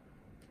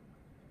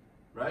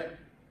 Right?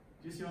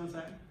 Do you see what I'm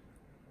saying?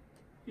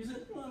 You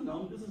said, well,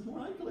 no, this is more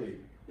likely.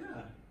 Yeah.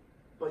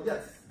 But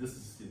yes, this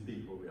is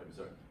indeed what we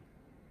observe.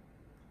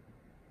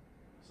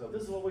 So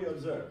this is what we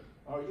observe.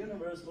 Our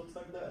universe looks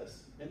like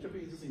this.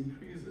 Entropy just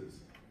increases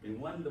in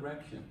one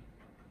direction.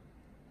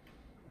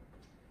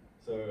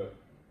 So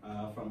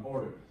from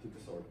order to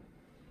disorder.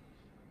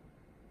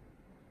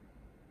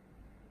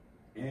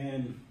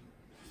 And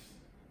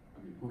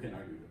I mean, who can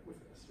argue with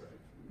this, right?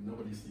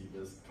 Nobody sees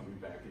this coming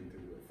back into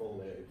a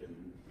full egg and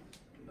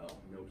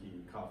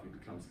milky coffee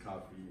becomes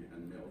coffee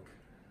and milk,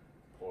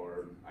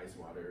 or ice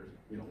water.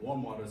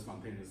 Warm water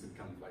spontaneously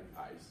becomes like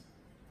ice,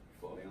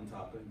 floating on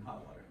top in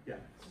hot water.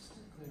 Yeah. Just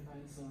to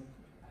clarify, so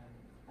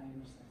I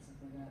understand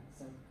something like that.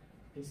 So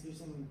basically, you're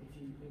saying if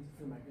you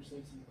through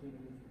microstates, you clear the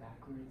movie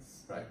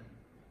backwards, right?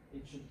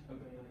 It should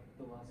obey like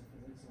the laws of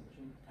physics,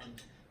 and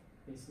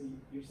basically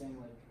you're saying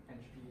like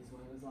entropy is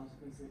one of those laws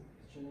of physics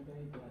it should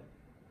obey, but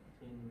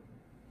in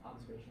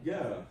observation.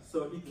 Yeah.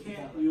 So you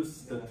can't use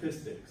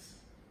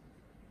statistics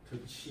to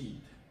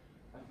cheat.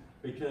 Okay.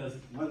 Because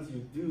once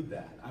you do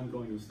that, I'm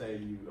going to say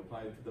you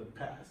apply it to the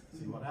past,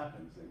 see what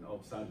happens, and all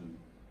of a sudden,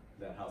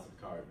 that house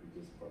of cards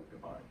just broke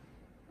apart.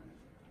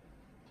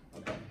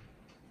 Right? Okay.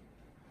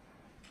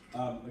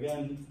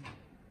 Again,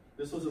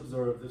 this was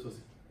observed, this was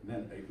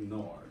then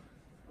ignored,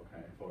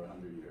 okay, for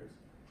 100 years,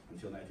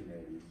 until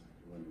 1980s,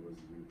 when it was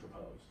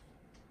re-proposed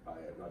by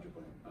Roger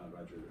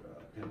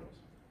Penrose.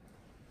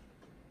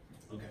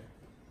 Okay.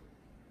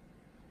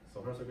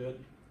 So far so good?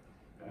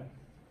 Okay.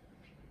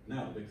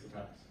 Now, the big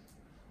surprise.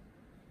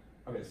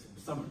 Okay, so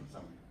summary.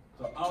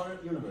 So our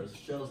universe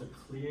shows a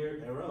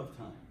clear error of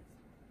time,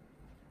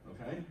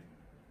 okay?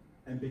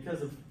 And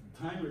because of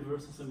time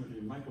reversal symmetry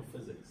in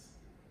microphysics,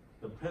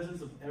 the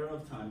presence of error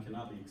of time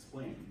cannot be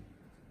explained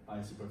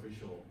by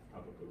superficial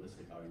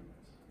probabilistic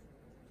arguments,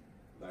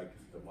 like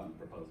the one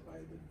proposed by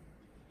the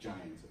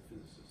giants of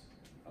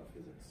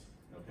physics,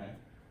 okay?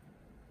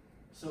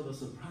 So the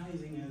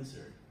surprising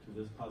answer to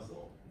this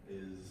puzzle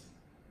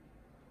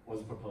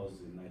was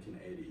proposed in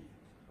 1980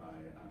 by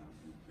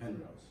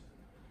Penrose,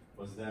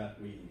 was that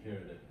we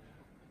inherited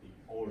the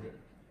order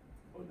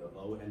or the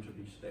low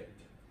entropy state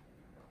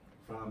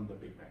from the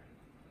Big Bang.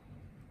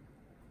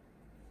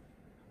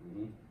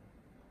 Mm-hmm.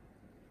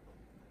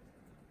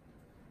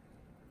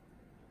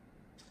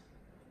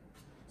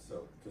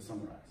 So to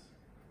summarize,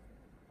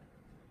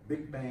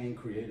 Big Bang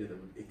created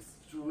an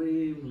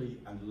extremely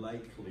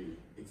unlikely,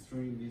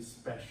 extremely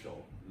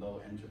special low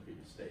entropy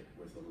state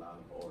with a lot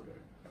of order.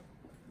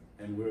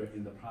 And we're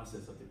in the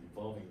process of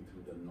evolving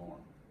to the norm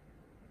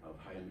of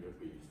high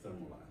entropy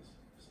thermalized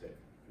state,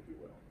 if you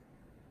will.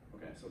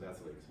 Okay, so that's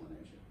the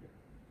explanation here.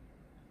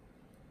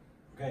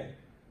 Okay,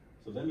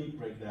 so let me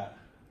break that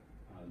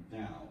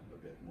down a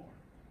bit more.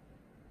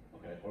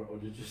 Okay, or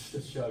just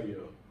to show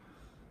you,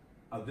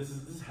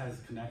 this has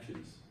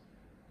connections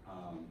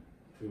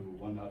to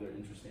one other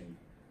interesting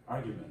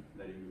argument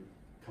that you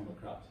come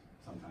across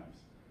sometimes.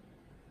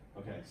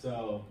 Okay,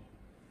 so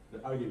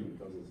the argument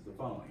goes as the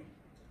following.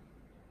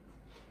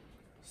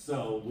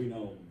 So we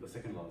know the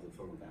second laws of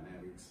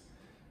thermodynamics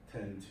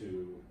tend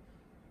to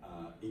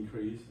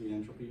increase the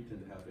entropy,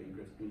 tend to have the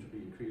entropy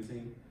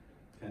increasing,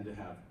 tend to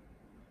have,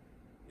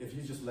 if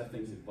you just let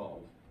things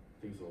evolve,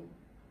 things will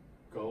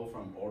go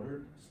from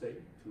ordered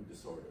state to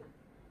disorder.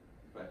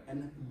 Right?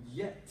 And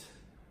yet,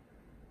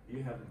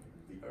 you have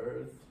the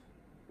Earth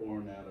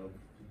born out of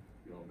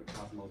the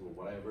cosmos or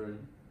whatever,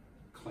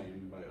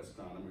 claimed by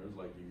astronomers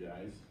like you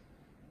guys,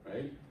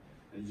 right?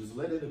 And you just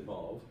let it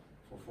evolve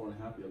for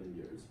 4.5 billion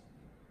years.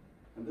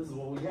 And this is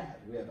what we had.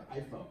 We had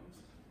iPhones.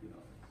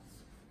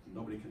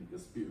 Nobody can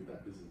dispute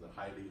that this is a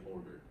highly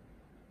ordered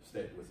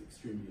state with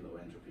extremely low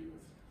entropy,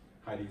 with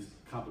highly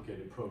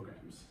complicated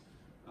programs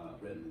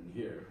written in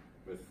here,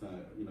 with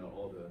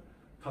all the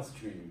touch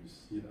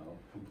screens,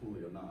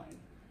 completely benign.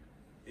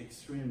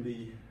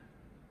 Extremely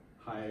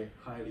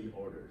highly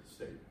ordered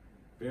state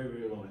very,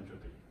 very low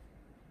entropy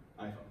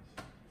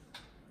iPhones.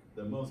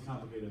 The most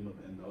complicated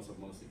and also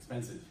most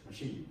expensive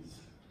machines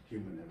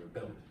human ever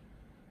built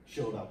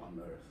showed up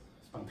on Earth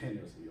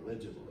spontaneously,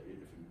 illegibly,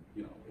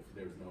 if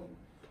there's no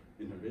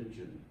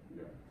intervention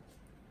here.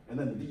 And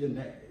then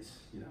DNAs,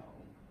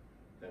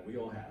 that we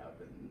all have,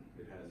 and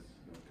it has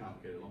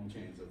complicated long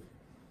chains of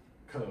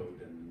code,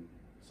 and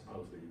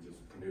supposedly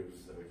just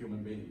produce a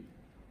human being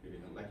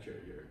giving a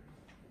lecture here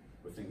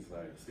with things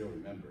like still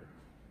remember,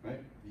 right?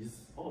 These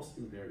all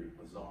seem very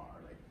bizarre.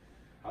 Like,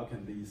 how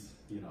can these,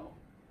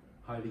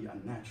 highly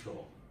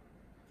unnatural,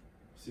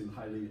 seem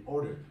highly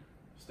ordered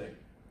state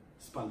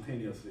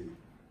spontaneously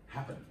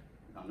happen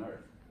on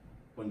Earth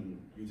when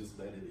you just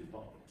let it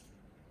evolve?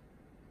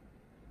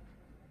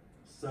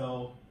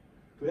 So,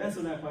 to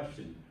answer that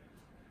question,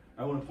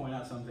 I want to point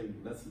out something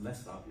that's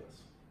less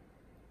obvious.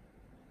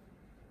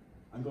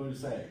 I'm going to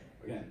say,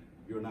 again,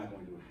 you're not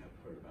going to have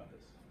heard about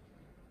this.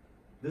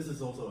 This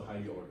is also a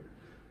highly ordered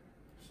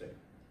state.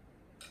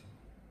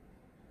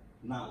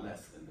 Not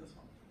less than this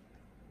one.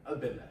 A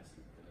bit less, to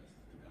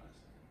be honest.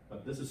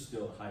 But this is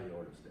still a highly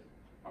ordered state,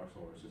 our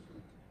solar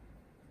system.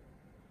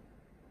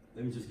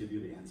 Let me just give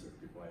you the answer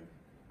before I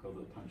go to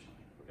the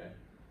punchline, okay?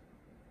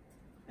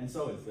 And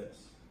so is this.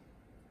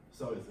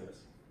 So is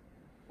this.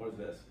 What is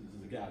this? This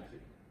is a galaxy.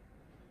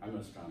 I'm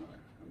an astronomer.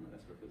 I'm an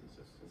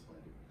astrophysicist. That's what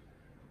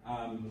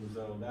I do.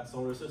 So that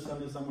solar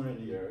system is somewhere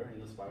in the air,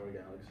 in the spiral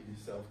galaxy,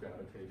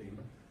 self-gravitating,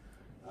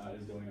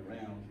 is going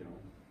around,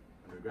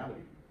 under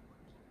gravity.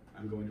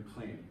 I'm going to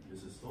claim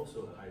this is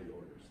also a highly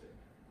ordered state.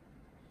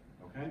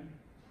 Okay?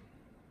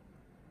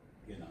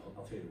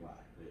 I'll tell you why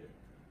later.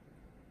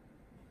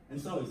 And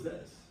so is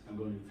this. I'm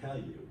going to tell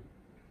you,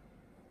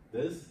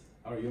 this,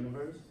 our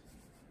universe,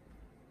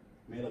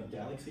 made of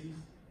galaxies.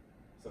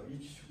 So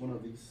each one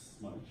of these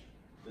smudge.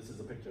 This is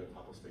a picture of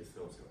Hubble Space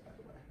Telescope, by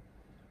the way.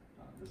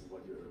 This is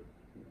what your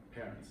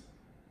parents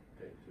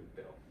paid to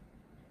build.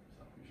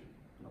 So you should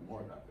know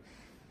more about this.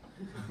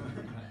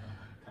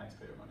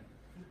 Taxpayer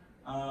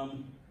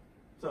money.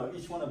 So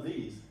each one of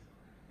these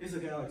is a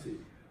galaxy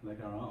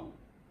like our own.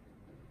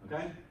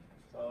 Okay?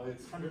 So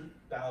it's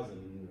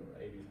 100,000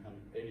 or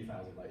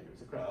 80,000 light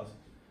years across.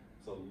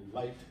 So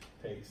light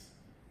takes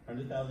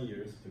 100,000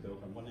 years to go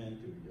from one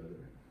end to the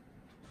other.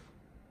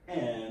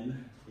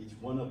 And each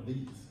one of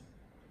these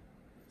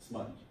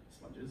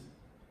smudges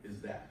is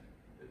that.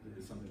 It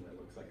is something that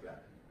looks like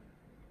that.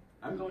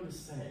 I'm going to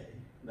say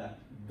that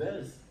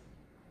this,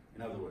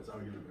 in other words, our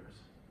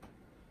universe,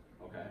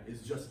 okay,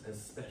 is just as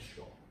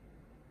special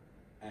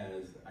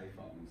as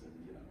iPhones and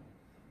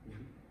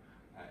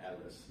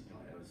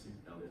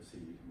LSC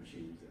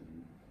machines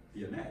and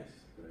DNAs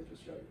that I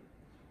just showed you.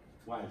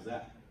 Why is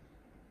that?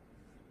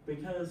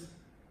 Because,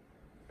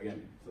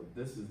 again, so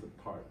this is the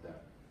part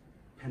that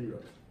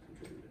Penrose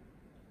contributed.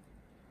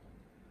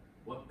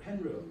 What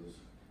Penrose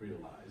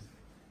realized,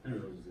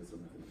 Penrose is a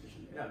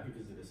mathematician. Yeah, he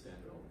visited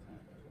Stanford all the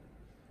time, by the way.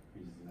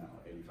 He's now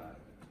 85,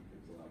 and he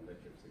gives a lot of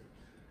lectures here.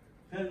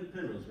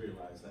 Penrose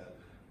realized that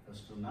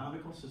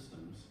astronomical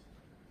systems,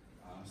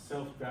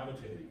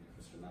 self-gravitating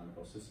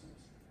astronomical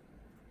systems,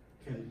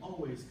 can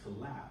always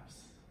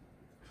collapse,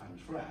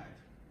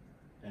 contract,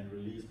 and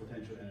release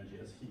potential energy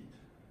as heat,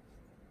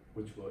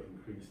 which will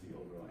increase the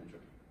overall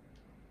entropy.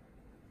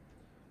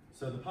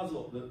 So the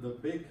puzzle, the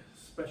big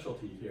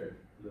specialty here,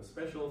 the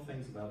special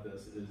things about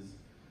this is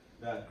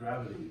that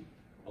gravity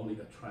only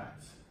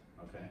attracts,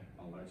 okay,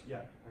 on large,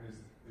 yeah. And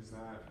is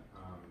that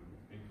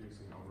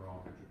increasing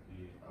overall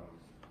entropy of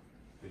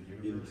the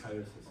universe? The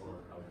entire system, or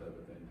of the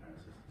entire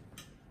system.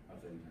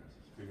 Of the entire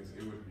system. Because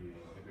it would be,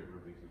 if it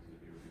releases it,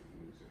 it would be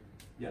losing.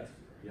 Yes,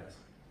 yes,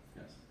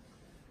 yes.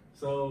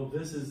 So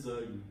this is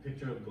a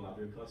picture of a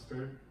globular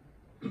cluster.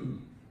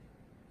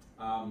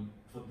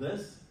 For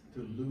this to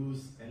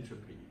lose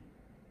entropy,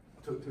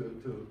 to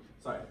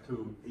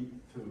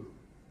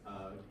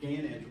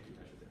gain entropy,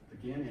 I should say, to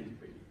gain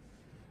entropy,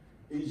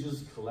 it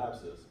just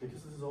collapses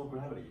because this is all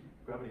gravity.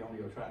 Gravity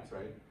only attracts,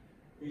 right?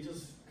 You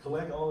just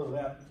collect all of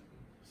that.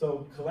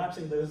 So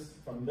collapsing this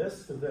from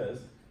this to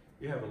this,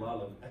 you have a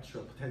lot of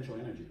extra potential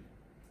energy.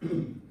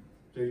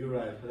 So you're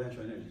right,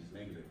 potential energy is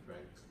negative, right?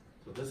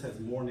 So this has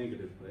more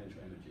negative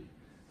potential energy.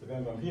 So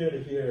going from here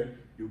to here,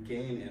 you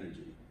gain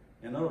energy.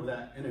 And all of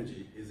that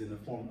energy is in the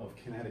form of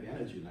kinetic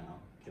energy now,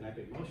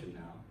 kinetic motion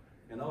now.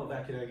 And all of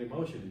that kinetic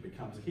motion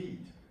becomes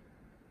heat.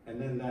 And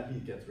then that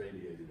heat gets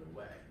radiated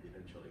away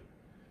eventually.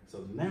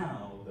 So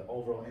now the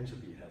overall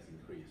entropy has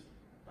increased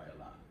by a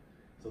lot.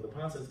 So the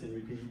process can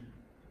repeat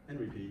and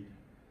repeat,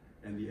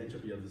 and the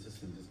entropy of the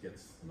system just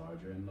gets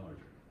larger and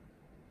larger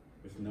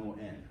with no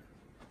end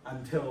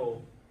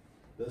until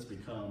this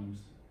becomes,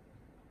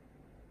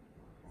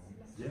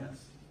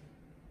 yes.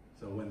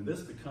 So when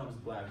this becomes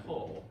black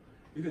hole,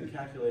 you can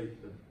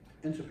calculate the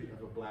entropy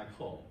of a black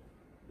hole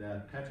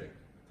that Patrick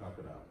talked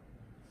about.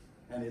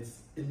 And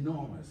it's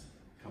enormous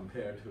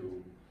compared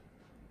to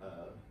a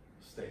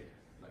state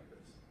like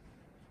this.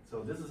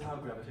 So this is how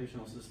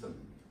gravitational systems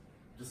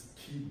just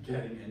keep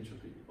getting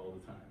entropy all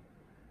the time,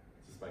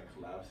 just by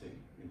collapsing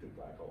into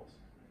black holes.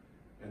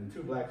 And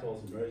two black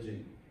holes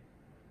merging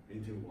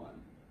into 1,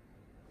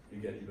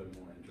 you get even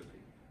more entropy.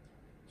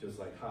 Just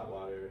like hot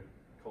water,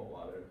 cold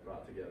water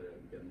brought together,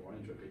 you get more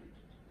entropy.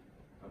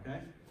 Okay?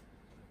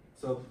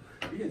 So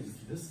again,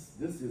 this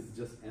is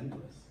just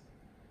endless.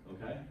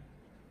 Okay?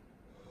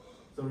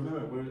 So remember,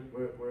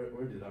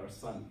 where did our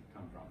sun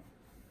come from?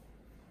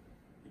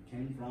 It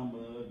came from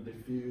a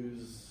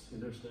diffuse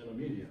interstellar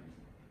medium,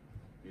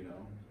 you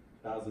know,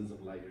 thousands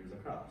of light years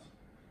across.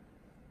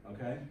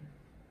 Okay?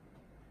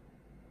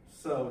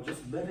 So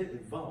just let it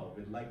evolve.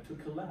 It like to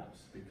collapse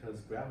because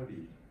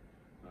gravity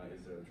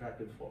is an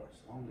attractive force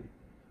only.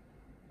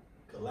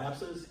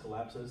 Collapses,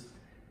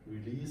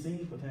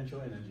 releasing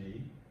potential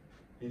energy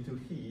into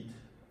heat.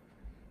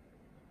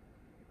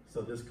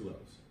 So this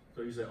glows.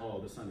 So you say, oh,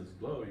 the sun is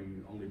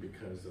glowing only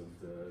because of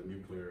the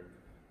nuclear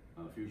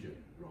fusion.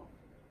 Wrong.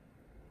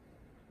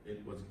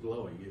 It was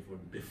glowing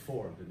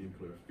before the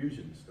nuclear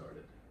fusion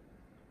started.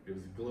 It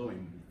was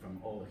glowing from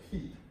all the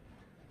heat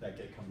that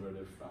get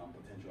converted from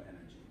potential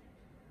energy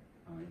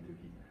into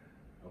heat.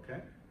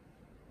 Okay?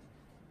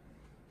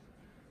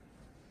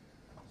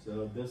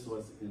 So this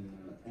was in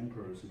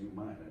Emperor's New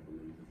Mind, I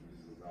believe.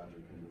 This is Roger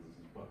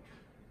Penrose's book.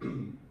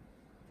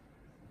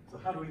 So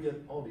how do we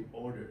get all the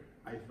order?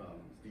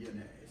 iPhones,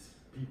 DNAs,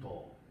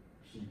 people,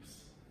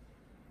 sheeps,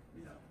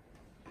 you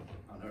know,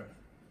 on Earth.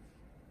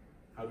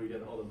 How do we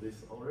get all of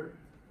this order?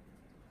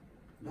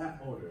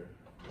 That order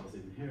was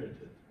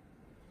inherited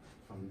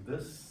from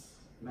this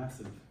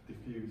massive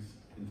diffuse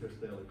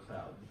interstellar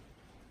cloud,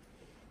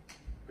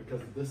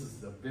 because this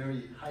is a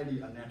very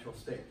highly unnatural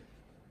state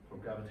for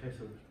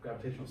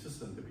gravitational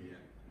system to be in.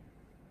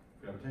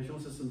 Gravitational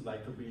systems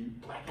like to be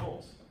black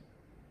holes,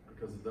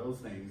 because those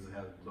things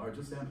have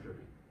largest entropy.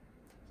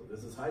 So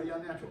this is highly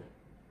unnatural.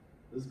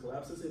 This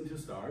collapses into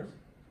stars,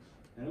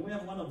 and we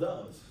have one of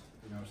those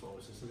in our solar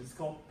system. It's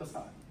called the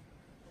sun,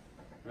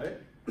 right?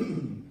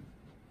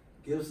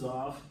 Gives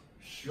off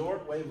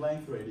short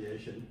wavelength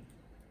radiation,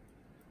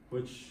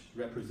 which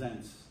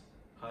represents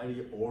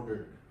highly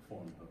ordered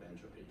form of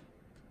entropy,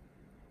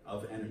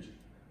 of energy.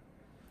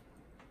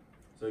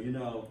 So you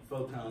know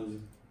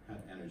photons have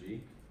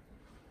energy.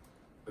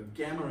 A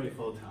gamma ray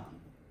photon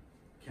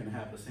can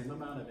have the same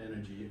amount of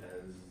energy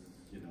as,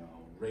 you know,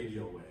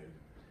 radio wave,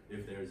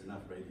 if there is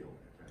enough radio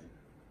wave, right?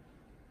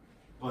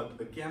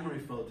 But a gamma ray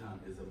photon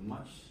is a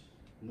much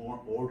more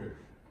ordered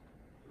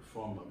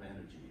form of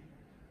energy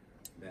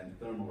than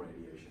thermal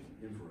radiation,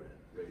 infrared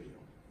radio,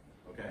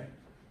 okay?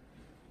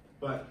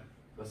 But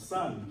the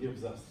sun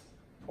gives us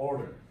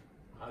order,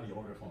 highly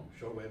ordered form,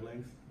 short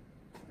wavelengths,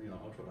 you know,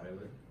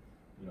 ultraviolet,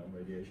 you know,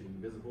 radiation,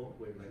 visible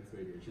wavelength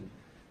radiation,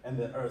 and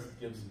the Earth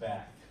gives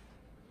back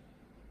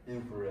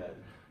infrared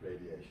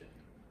radiation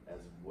as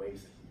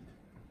waste heat.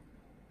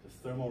 Just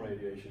thermal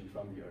radiation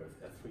from the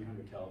Earth at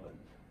 300 Kelvin.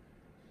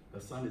 The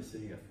sun is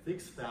sitting at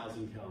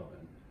 6,000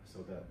 Kelvin,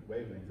 so that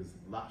wavelength is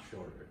a lot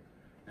shorter,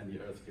 and the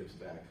Earth gives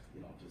back,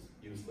 you know, just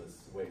useless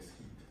waste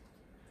heat.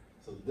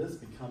 So this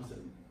becomes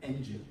an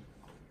engine,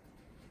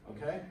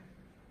 okay?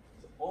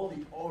 So all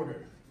the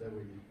order that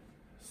we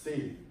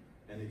see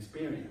and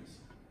experience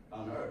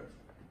on Earth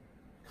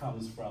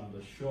comes from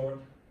the short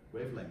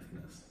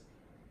wavelengthness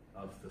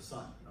of the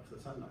sun, of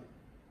the sunlight.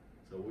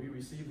 So we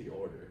receive the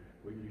order,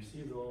 we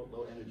receive the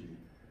low energy,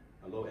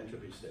 a low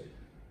entropy state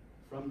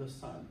from the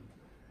sun,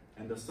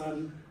 and the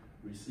sun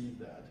received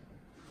that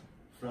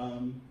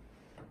from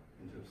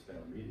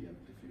interstellar medium,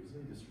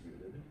 diffusely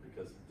distributed,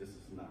 because this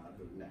is not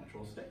the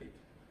natural state.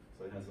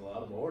 So it has a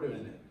lot of order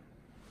in it.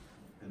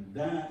 And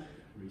that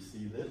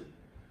received it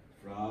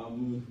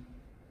from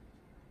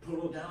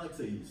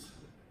proto-galaxies,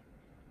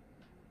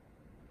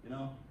 you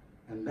know,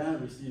 and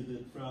that received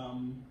it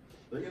from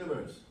the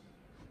universe.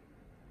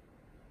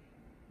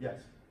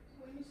 Yes?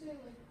 So when you say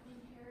like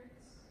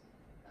inherits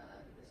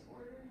this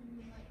order, you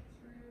mean like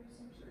through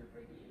some sort of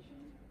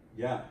radiation?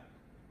 Yeah.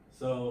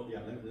 So yeah,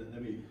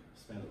 let me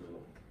expand a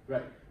little.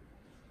 Right.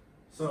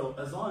 So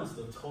as long as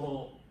the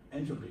total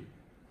entropy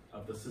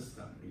of the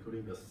system,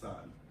 including the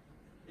sun,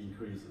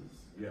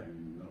 increases, you have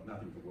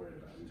nothing to worry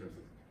about in terms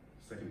of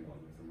second law of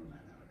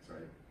thermodynamics,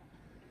 right?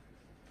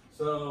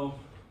 So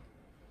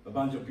a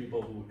bunch of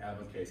people who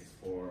advocate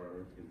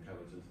for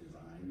intelligent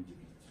design,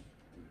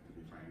 to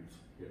be frank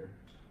here,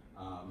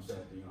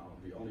 said, you know,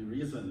 the only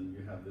reason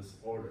you have this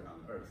order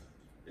on Earth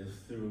is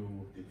through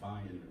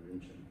divine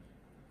intervention,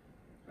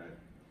 right?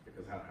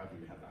 Because how can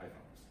you have the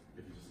iPhones?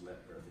 If you just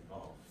let Earth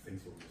evolve,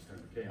 things will just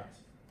turn to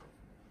chaos.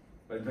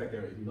 But in fact,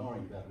 they're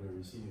ignoring that we're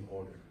receiving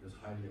order, this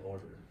highly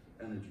ordered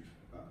energy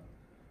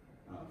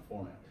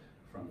format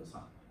from the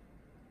sun.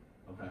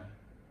 Okay?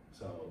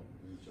 So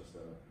this is just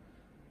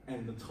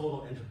and the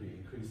total entropy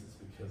increases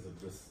because of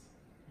this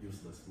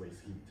useless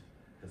waste heat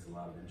has a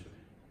lot of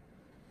entropy.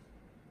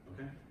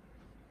 Okay?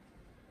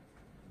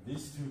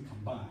 These two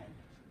combined,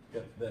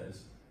 get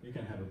this, you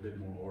can have a bit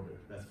more order.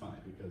 That's fine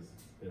because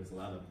there's a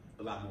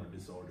lot more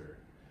disorder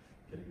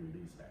getting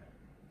released back.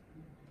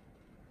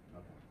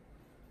 Okay.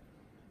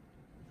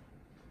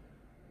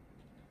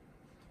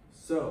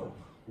 So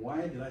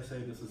why did I say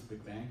this is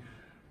Big Bang?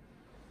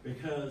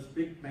 Because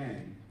Big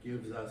Bang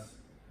gives us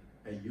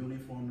a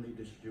uniformly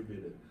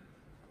distributed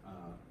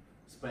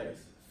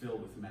space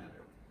filled with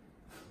matter.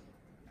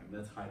 And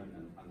that's highly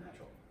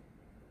unnatural.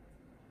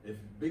 If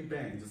Big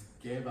Bang just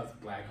gave us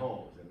black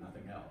holes and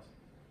nothing else,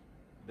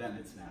 then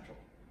it's natural.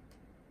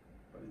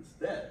 But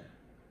instead,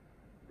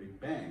 Big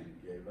Bang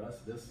gave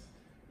us this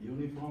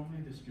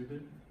uniformly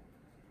distributed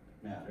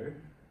matter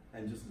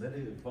and just let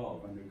it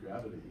evolve under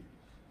gravity.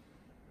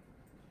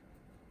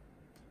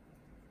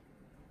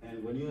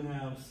 And when you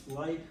have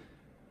slight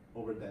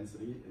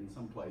overdensity in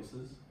some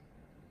places,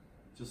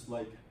 just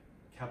like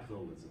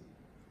capitalism,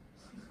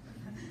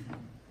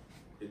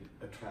 it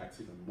attracts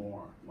even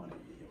more money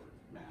or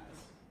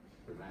mass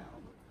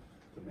around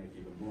to make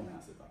even more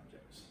massive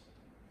objects.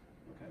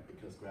 Okay,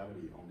 because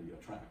gravity only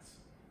attracts,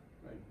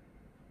 right?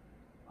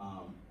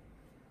 Want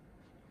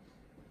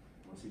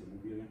to see the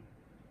movie again?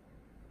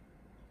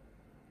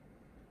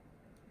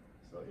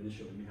 So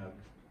initially we have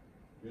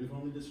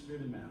uniformly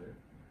distributed matter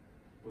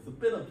with a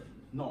bit of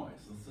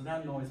noise. So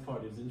that noise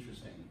part is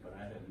interesting, but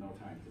I had no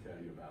time to tell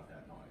you about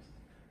that noise.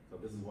 So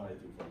this is what I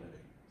do for a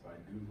living. So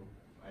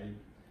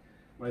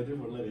what I do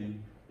for a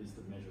living is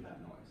to measure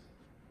that noise.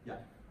 Yeah.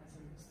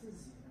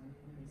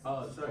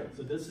 Oh, sorry.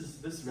 So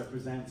this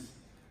represents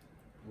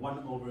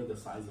 1/4 the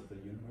size of the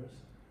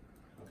universe.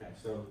 Okay.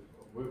 So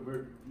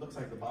looks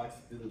like the box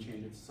didn't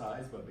change its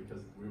size, but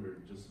because we were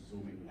just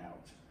zooming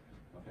out.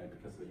 Okay,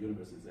 because the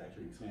universe is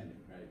actually expanding,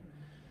 right?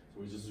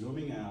 So we're just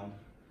zooming out,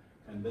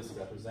 and this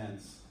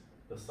represents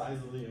the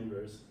size of the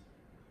universe,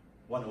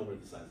 1/4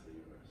 the size of the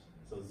universe.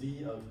 So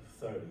Z of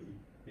 30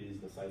 means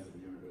the size of the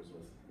universe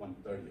was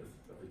 1/30th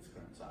of its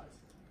current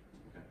size.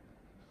 Okay,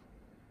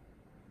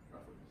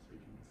 roughly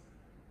speaking.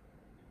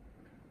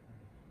 Okay.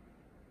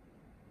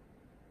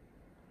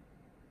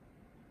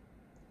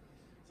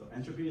 So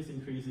entropy is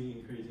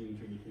increasing,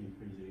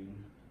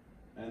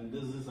 and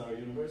this is our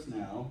universe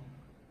now.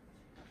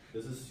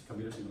 This is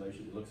computer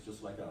simulation. It looks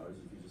just like ours.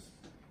 If you just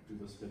do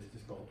the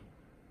statistical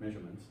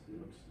measurements,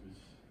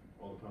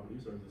 all the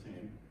properties are the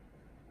same.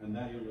 And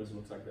that universe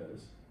looks like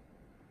this.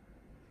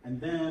 And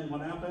then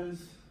what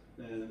happens?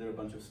 Then there are a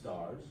bunch of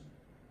stars,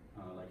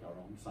 like our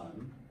own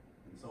sun,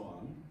 and so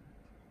on.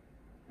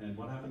 And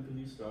what happened to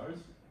these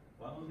stars?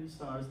 Well, these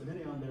stars,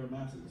 depending on their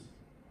masses,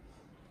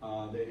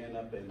 they end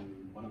up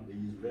in one of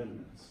these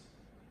remnants.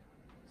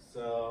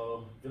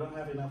 So if you don't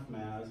have enough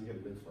mass, you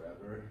can live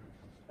forever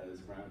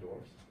as brown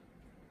dwarfs.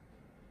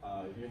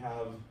 If you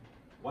have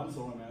one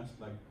solar mass,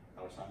 like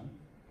our sun,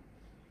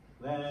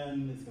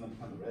 then it's going to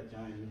become a red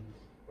giant,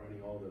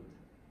 burning all the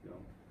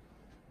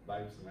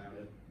lights around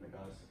it, like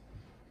us.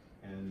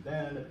 And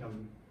then it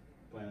becomes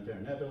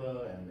planetary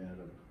nebula, and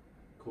then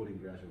cooling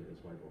gradually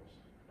as white dwarfs.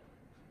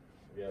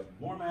 If you have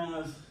more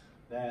mass,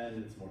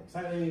 then it's more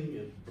exciting.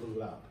 It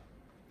blew up.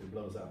 It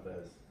blows up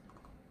as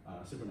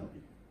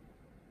supernovae.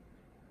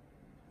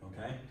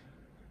 Okay,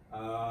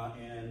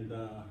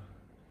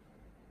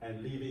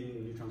 and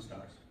leaving neutron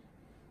stars,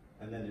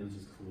 and then it'll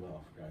just cool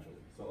off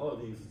gradually. So all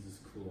of these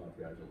just cool off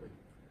gradually.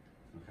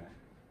 Okay,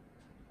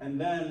 and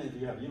then if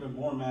you have even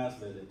more mass,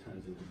 then it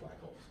turns into black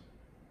holes.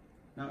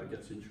 Now it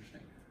gets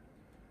interesting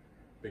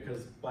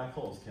because black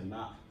holes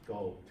cannot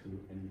go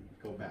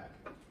back.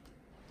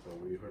 So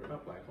we heard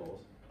about black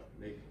holes.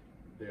 They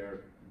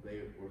were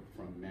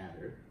from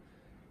matter,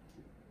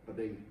 but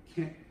they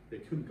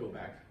couldn't go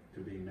back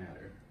to being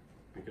matter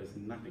because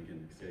nothing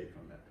can escape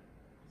from it.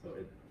 So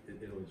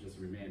it'll just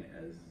remain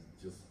as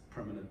just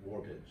permanent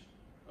warpage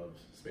of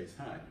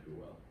space-time, if you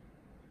will.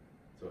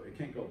 So it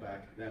can't go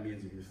back. That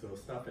means if you throw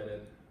stuff at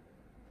it,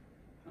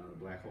 the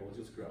black hole will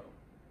just grow.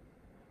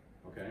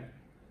 Okay?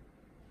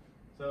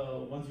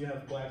 So once you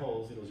have black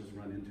holes, it'll just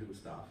run into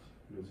stuff.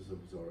 It'll just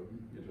absorb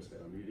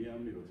interstellar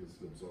medium. It'll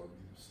just absorb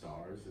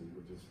stars, and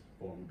it'll just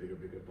form bigger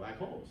black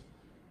holes.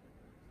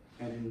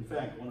 And in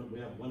fact, we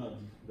have one of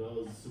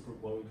those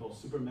what we call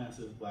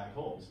supermassive black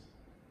holes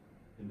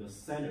in the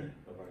center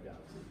of our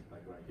galaxy,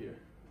 like right here.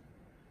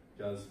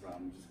 Just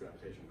from just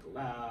gravitational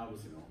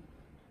collapse,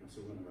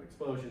 supernova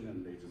explosion,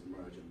 and they just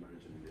merge, and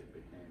they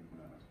became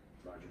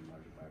larger and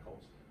larger black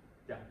holes.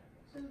 Yeah?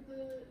 So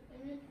the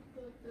image,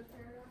 the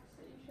paradox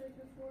that you showed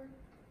before,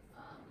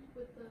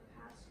 with the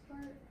past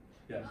part,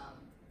 Yes.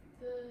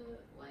 the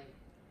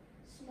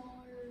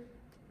smaller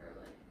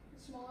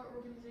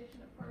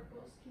organization of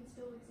particles can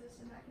still exist,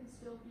 and that can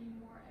still be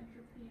more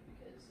entropy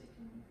because it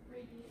can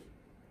radiate.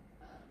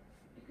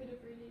 It could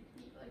have radiated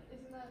heat. Like,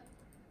 isn't that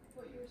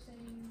what you were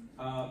saying?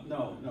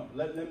 No.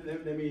 Let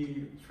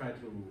me try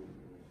to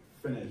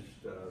finish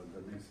the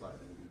next slide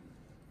and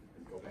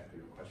go back to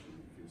your question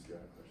if you still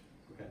have questions.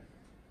 Okay.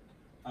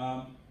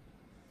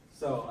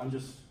 So I'm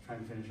just trying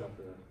to finish up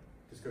the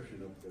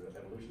description of the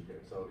evolution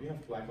here. So you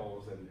have black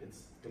holes, and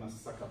it's gonna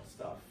suck up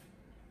stuff,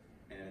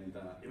 and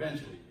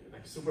eventually,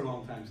 like super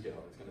long time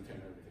scale, it's gonna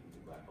turn everything into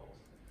black holes.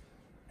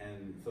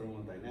 And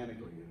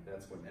thermodynamically,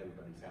 that's when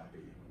everybody's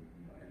happy.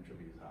 When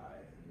entropy is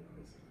high,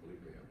 it's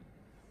equilibrium,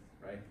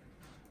 right?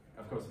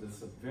 Of course, this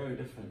is a very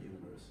different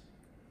universe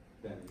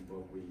than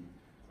what we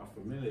are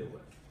familiar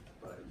with.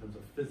 But in terms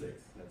of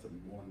physics, that's a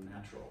more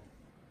natural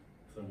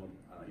thermal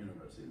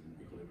universe in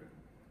equilibrium.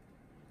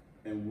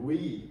 And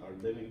we are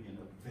living in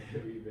a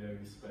very,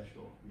 very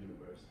special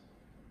universe.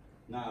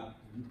 Not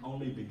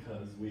only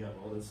because we have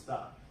all this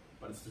stuff,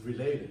 but it's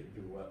related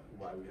to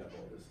why we have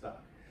all this stuff.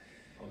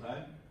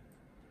 Okay?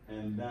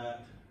 And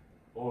that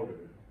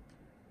order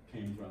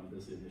came from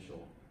this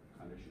initial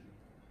condition.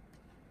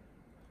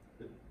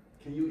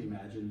 Can you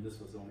imagine this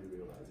was only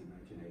realized in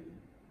 1980?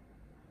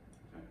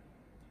 Okay.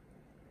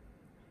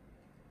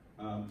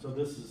 So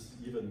this is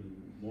even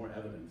more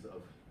evidence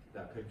of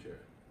that picture.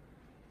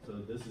 So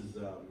this is,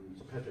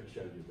 so Patrick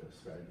showed you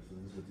this, right?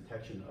 This is the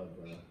detection of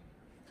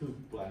two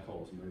black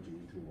holes merging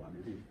into one.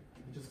 If you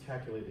just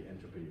calculate the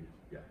entropy,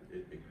 yeah,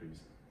 it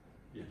increased.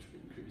 The entropy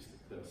increased.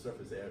 The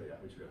surface area,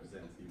 which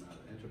represents the amount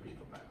of entropy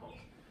of a black hole,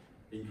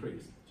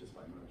 increased just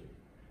by merging.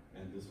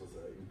 And this was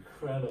an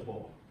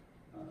incredible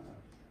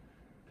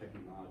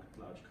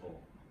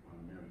technological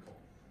miracle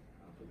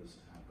for this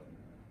to happen.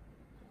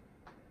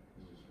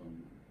 This was from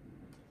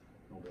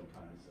Nobel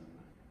Prize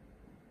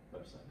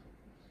website.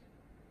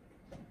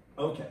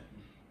 Okay,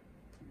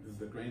 this is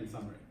the grand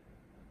summary.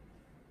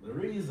 The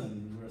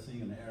reason we're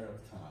seeing an error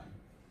of time,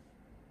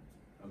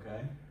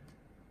 okay,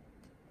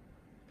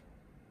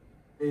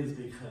 is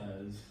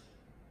because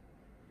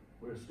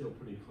we're still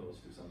pretty close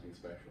to something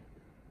special.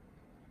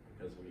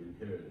 Because we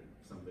inherited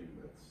something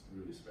that's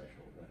really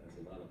special, that has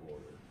a lot of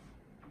order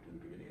in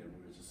the beginning, and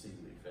we're just seeing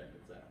the effect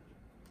of that.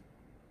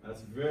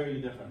 That's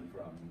very different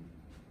from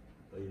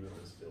the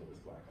universe filled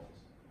with black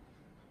holes.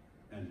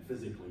 And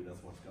physically,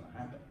 that's what's going to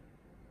happen.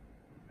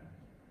 Okay?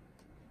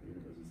 The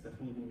universe is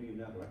definitely moving in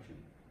that direction.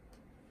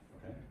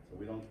 Okay? So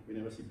we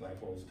never see black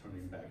holes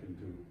turning back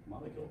into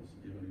molecules,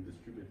 evenly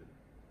distributed.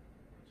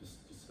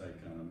 Just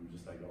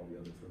like all the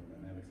other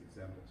thermodynamics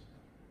examples.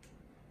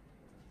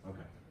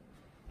 Okay.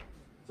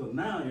 So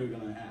now you're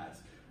going to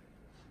ask,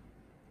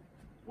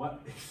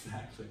 what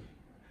exactly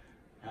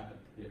happened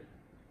here,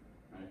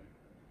 right?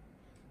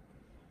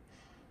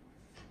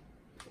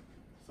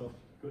 So,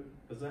 good.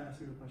 Does that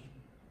answer your question?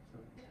 So,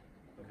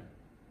 okay.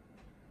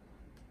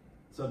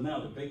 So now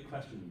the big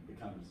question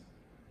becomes,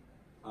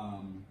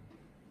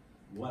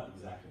 what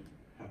exactly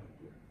happened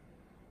here?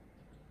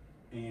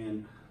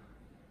 And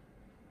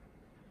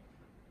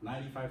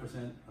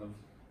 95% of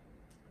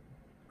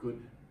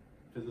good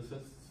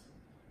physicists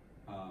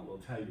will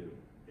tell you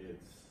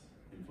it's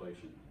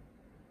inflation.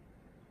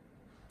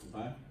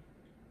 Okay?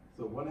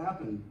 So what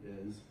happened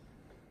is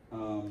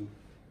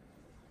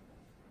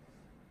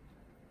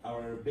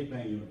our Big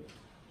Bang universe,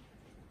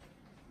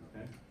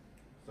 okay,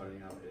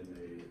 starting out in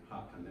a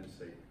hot condensed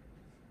state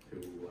to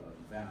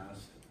a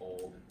vast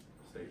old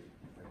state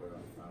like we're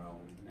on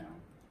now.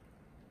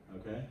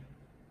 Okay?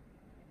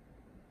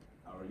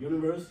 Our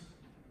universe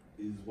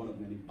is one of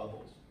many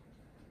bubbles.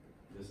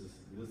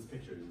 This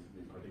picture is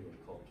in particular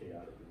called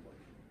chaotic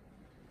inflation.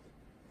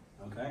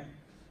 Okay?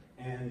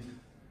 And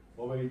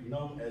what we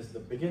know as the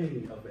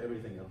beginning of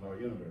everything of our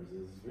universe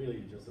is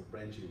really just a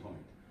branching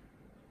point.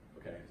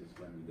 Okay, just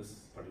when this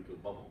particular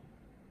bubble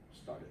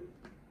started.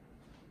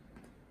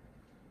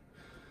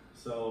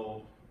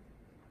 So,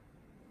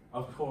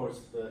 of course,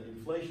 the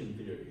inflation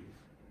theory,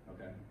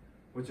 okay,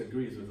 which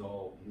agrees with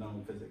all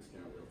known physics,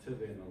 general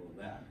relativity and all of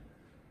that,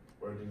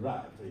 were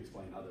derived to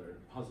explain other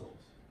puzzles.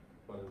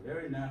 But a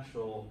very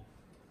natural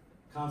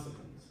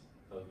consequence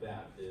of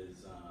that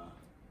is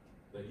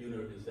the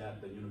universes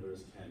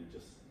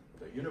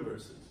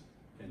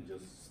can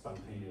just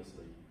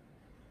spontaneously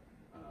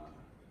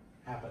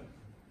happen,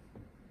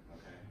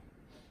 okay,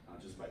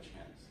 just by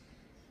chance.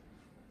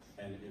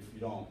 And if you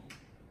don't,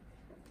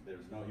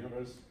 there's no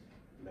universe,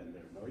 then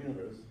there's no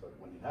universe, but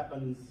when it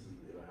happens,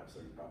 it'll have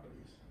certain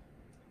properties,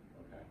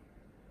 okay?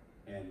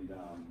 And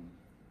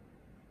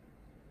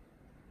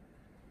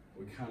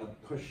we kind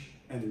of push,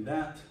 and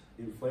that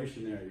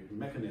inflationary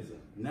mechanism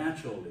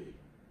naturally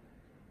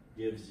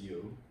gives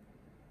you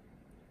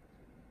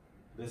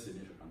this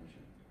initial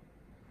condition,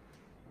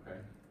 okay?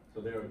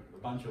 So there are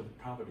a bunch of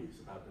properties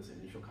about this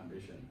initial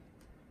condition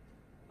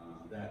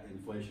that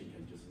inflation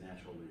can just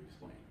naturally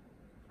explain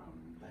from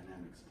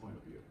dynamics point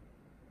of view,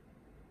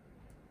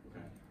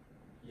 okay?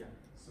 Yeah,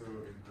 so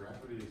if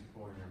gravity is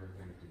pulling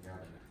everything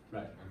together,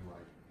 Right. and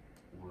like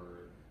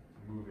we're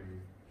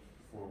moving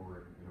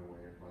forward in a way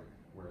like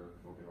where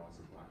there'll be lots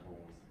of black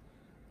holes,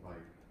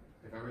 like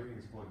if everything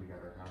is pulling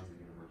together, how is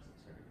the universe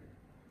expanding?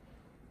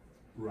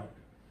 Right.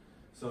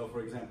 So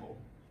for example,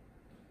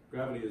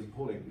 gravity is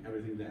pulling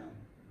everything down,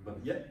 but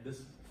yet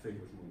this thing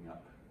was moving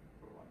up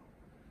for a while.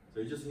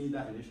 So you just need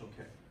that initial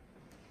kick.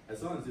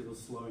 As long as it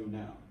was slowing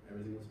down,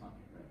 everything was fine,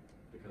 right?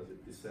 Because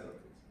it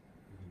decelerates.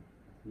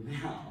 Mm-hmm.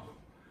 Now,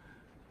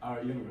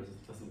 our universe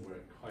doesn't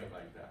work quite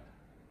like that.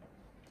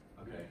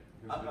 Okay.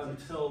 Up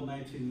until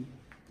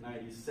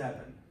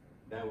 1997,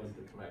 that was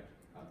the correct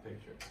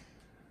picture.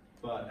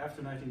 But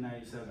after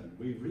 1997,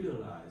 we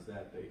realized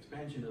that the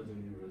expansion of the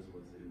universe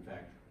was in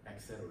fact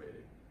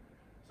accelerating.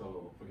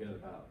 So forget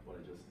about what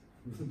I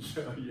just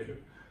showed you.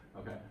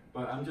 Okay,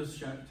 but I'm just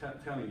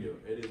telling you,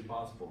 it is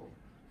possible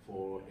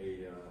for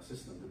a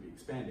system to be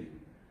expanding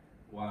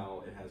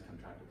while it has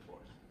contracted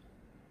force,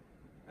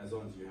 as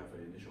long as you have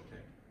an initial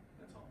kick.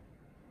 That's all.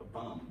 a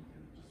bomb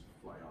can just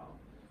fly off,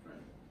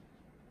 right?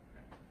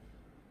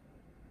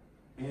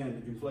 Okay.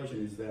 And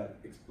inflation is that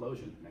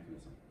explosion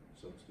mechanism,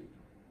 so to speak.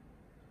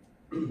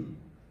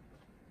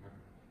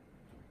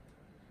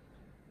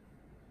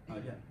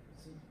 Yeah.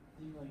 So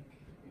do you like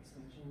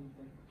expansion,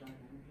 like dark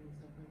energy and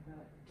stuff like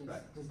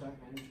that? Does dark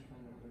energy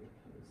find out whether it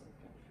was like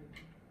captured?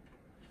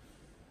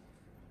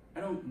 I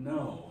don't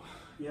know.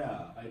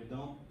 Yeah, I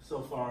don't.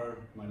 So far,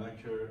 my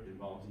lecture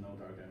involves no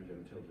dark energy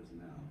until just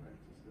now, right?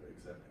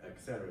 Just the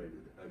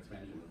accelerated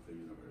expansion of the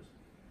universe.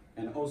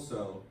 And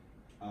also,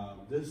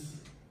 this,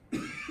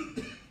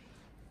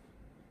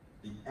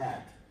 the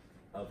act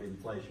of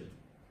inflation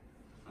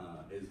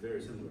is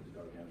very similar to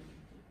dark energy.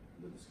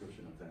 The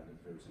description of that is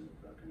very similar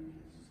to dark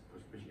energy. It's just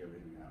pushing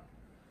everything out.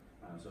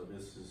 So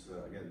this is,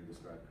 again,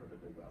 described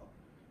perfectly well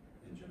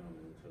in general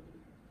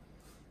relativity.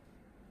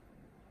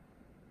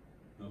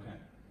 Okay.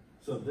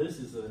 So this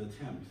is an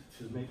attempt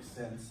to make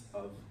sense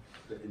of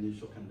the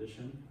initial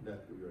condition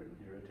that we were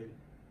inheriting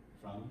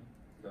from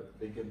the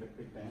Big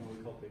Bang, what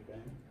we call Big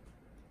Bang.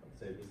 Let's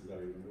say this is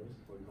our universe,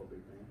 what we call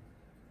Big Bang.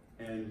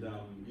 And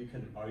you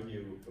can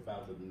argue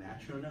about the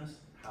naturalness,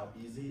 how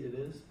easy it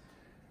is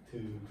to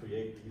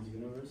create these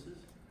universes.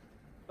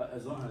 But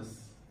as long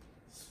as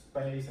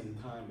space and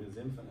time is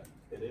infinite,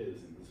 it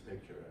is in this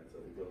picture, right? So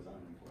it goes on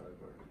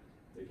forever.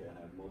 They can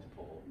have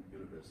multiple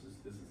universes.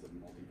 This is a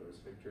multiverse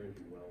picture, if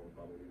you will, of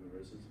other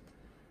universes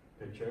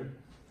picture.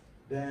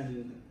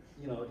 Then,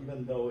 you know,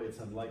 even though it's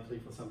unlikely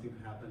for something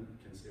to happen,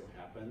 it can still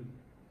happen.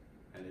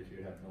 And if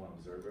you have no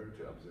observer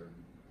to observe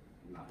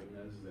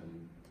nothingness,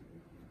 then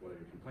what are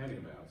you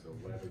complaining about? So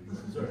whatever you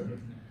observe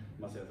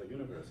must have a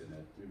universe in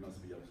it. We must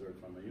be observed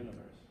from a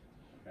universe,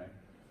 okay?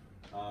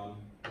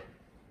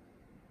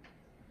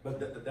 But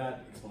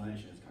that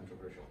explanation is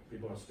controversial.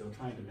 People are still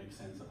trying to make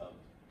sense of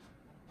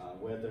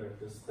whether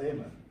the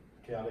statement,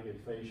 chaotic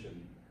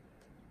inflation,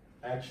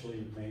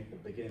 actually made the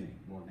beginning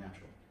more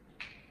natural,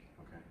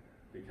 okay?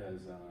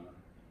 Because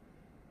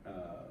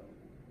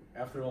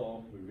after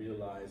all, we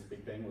realized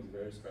Big Bang was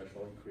very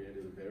special, it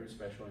created a very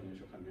special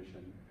initial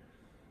condition,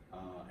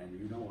 and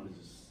you don't want to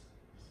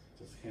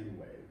just hand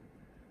wave,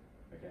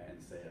 okay,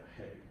 and say,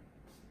 hey,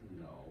 you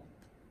know,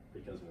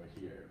 because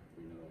we're here,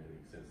 we know it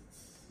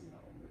exists, you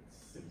know, it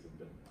seems a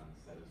bit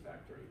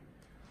unsatisfactory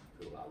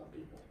to a lot of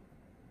people.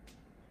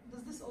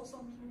 Does this also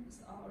mean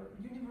our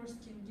universe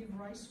can give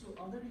rise to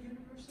other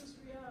universes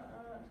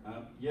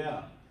via?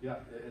 Yeah,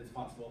 it's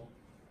possible.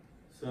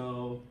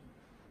 So,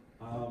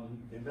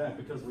 in fact,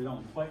 because we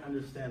don't quite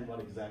understand what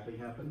exactly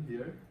happened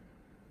here,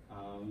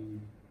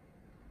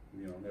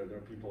 you know, there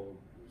are people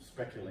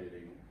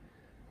speculating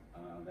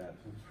that,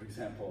 for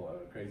example,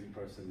 a crazy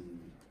person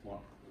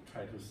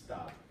tried to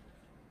stop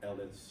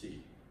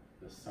LHC,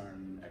 the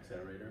CERN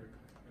accelerator,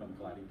 from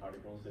colliding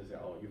particles. They say,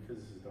 oh, you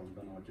physicists don't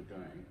know what you're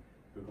doing.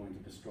 You're going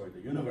to destroy the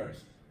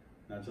universe,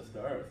 not just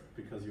the Earth,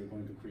 because you're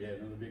going to create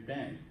another Big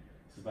Bang.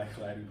 This is by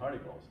colliding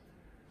particles.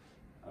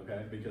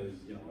 Okay,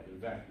 because, you know, in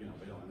fact, you know,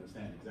 they don't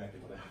understand exactly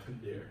what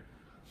happened here.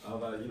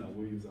 But, you know,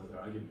 we use other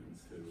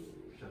arguments to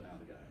shut down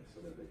the guy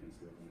so that they can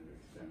still run their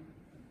experiment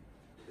and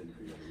then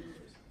create a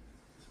universe.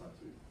 That's what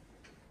we,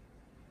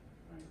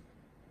 right.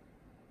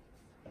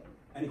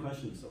 Any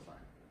questions so far?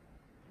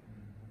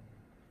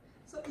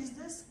 So is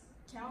this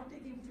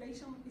chaotic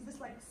inflation, is this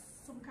like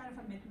some kind of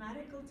a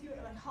mathematical theory?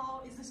 Like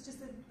how, is this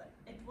just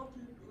at what,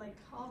 like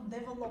how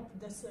developed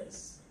this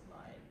is?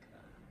 Like,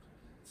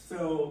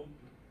 So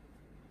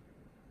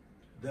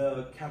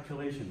the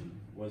calculation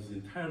was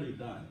entirely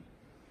done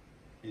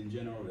in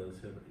general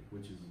relativity,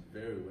 which is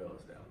very well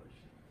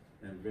established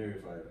and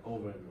verified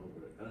over and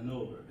over and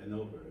over and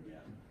over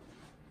again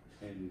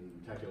in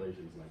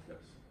calculations like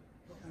this.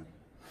 Okay.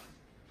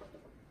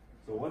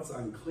 So what's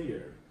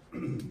unclear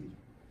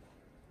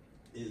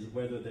is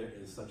whether there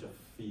is such a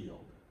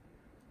field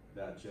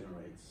that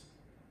generates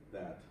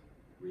that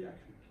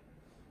reaction.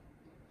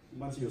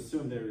 Once you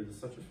assume there is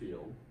such a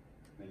field,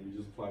 and you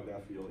just plug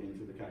that field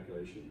into the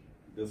calculation,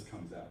 this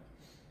comes out.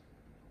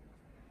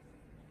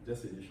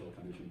 This initial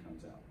condition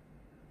comes out.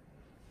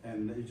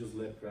 And you just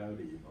let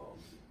gravity evolve.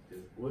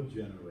 It would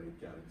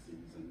generate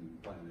galaxies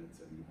and planets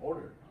and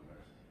order on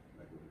Earth,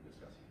 like we were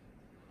discussing.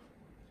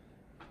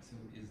 So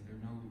is there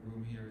no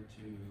room here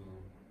to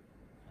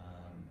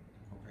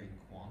incorporate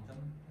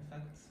quantum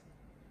effects?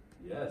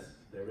 Yes,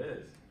 there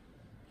is.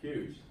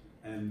 Huge.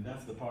 And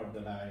that's the part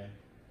that I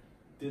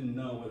didn't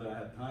know whether I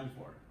had time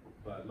for.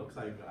 But it looks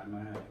like I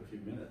might have a few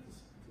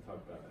minutes to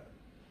talk about that.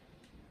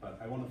 But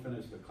I want to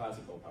finish the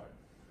classical part,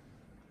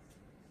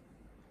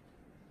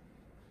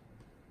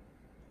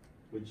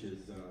 which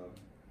is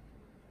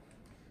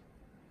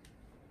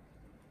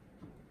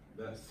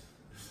this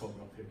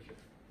overall picture.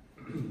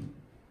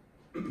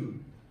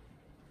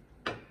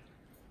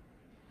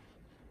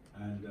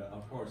 And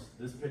of course,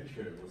 this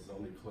picture was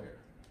only clear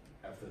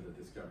after the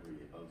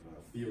discovery of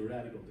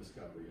theoretical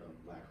discovery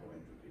of black hole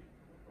entropy,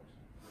 of course,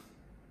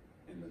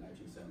 in the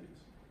 1970s.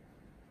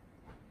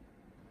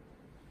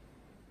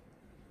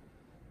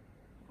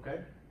 Okay?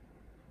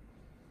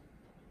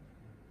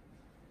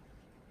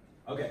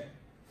 Okay.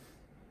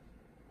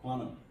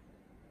 quantum.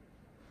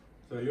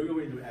 So you're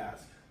going to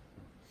ask,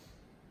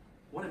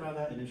 what about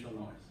that initial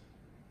noise?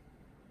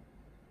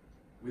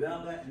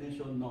 Without that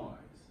initial noise,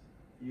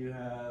 you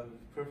have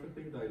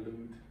perfectly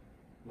dilute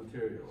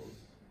materials,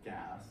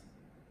 gas,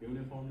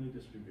 uniformly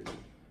distributed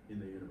in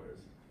the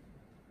universe.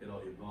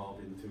 It'll evolve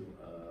into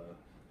a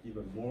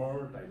even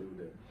more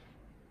diluted,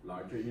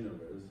 larger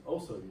universe,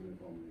 also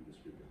uniformly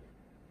distributed.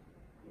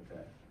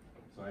 Okay,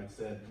 so I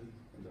said,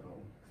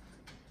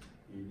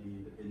 you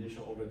need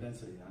initial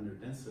overdensity,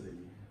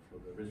 underdensity for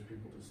the rich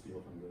people to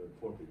steal from the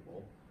poor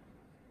people,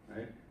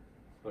 right?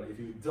 But if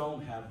you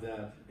don't have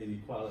that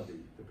inequality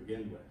to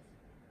begin with,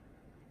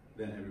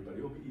 then everybody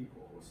will be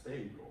equal, will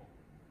stay equal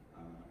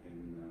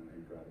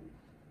in gravity,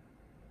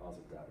 laws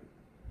of gravity.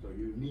 So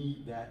you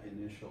need that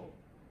initial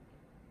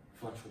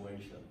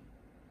fluctuation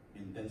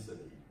in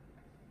density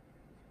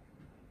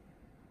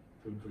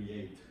to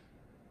create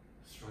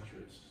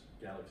structures,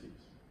 galaxies,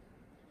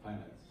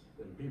 planets,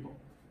 and people.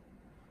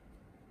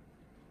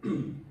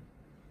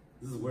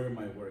 This is where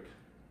my work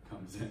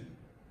comes in.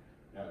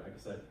 Yeah, like I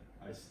said,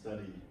 I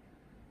study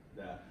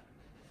that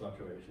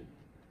fluctuation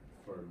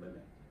for a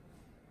living.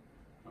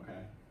 Okay?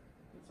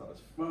 And so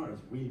as far as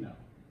we know,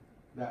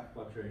 that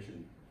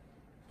fluctuation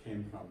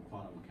came from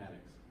quantum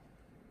mechanics.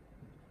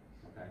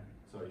 Okay?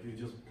 So if you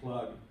just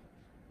plug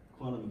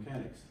quantum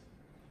mechanics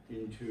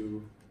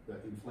into the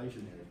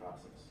inflationary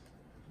process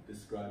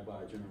described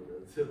by general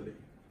relativity,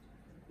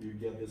 you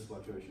get this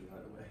fluctuation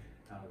right away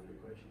out of the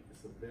equation.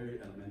 It's a very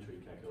elementary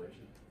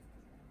calculation.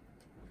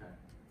 Okay?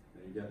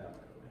 And you get that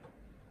right away.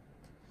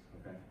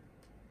 Okay?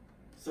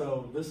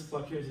 So this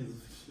fluctuation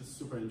is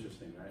super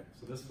interesting, right?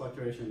 So this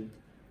fluctuation,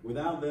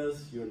 without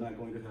this, you're not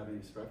going to have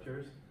any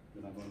structures.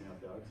 You're not going to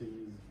have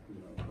galaxies,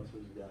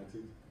 clusters of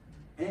galaxies.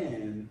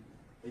 And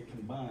it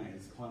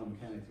combines quantum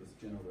mechanics with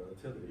general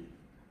relativity,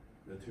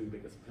 the two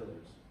biggest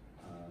pillars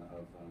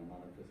of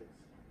modern physics.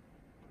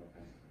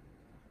 Okay.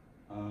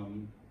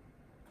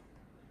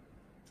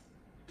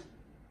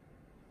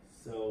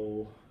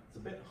 So it's a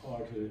bit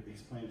hard to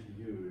explain to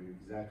you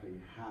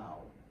exactly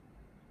how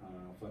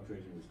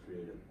fluctuation was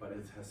created, but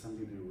it has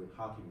something to do with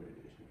Hawking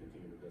radiation. You can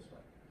think of it this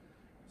way.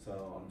 So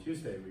on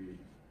Tuesday,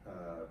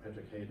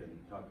 Patrick Hayden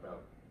talked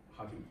about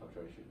Hawking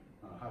fluctuation,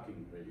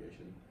 Hawking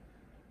radiation,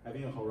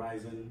 having a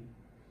horizon,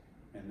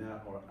 and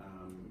that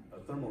a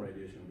thermal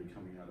radiation will be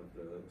coming out of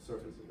the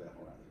surface of that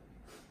horizon.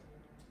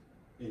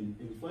 In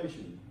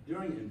inflation,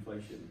 during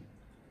inflation,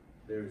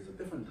 there is a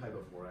different type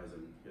of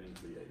horizon getting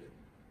created,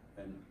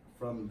 and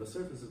from the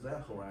surface of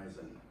that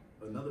horizon,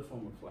 another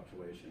form of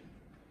fluctuation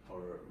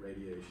or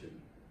radiation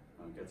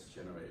gets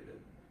generated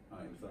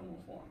in thermal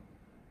form,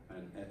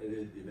 and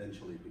it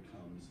eventually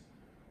becomes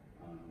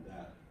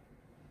that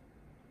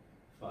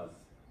fuzz,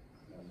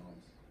 that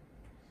noise.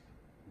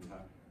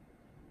 Okay.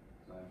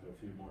 So I have a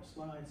few more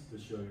slides to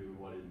show you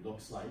what it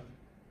looks like.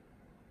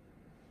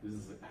 This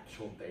is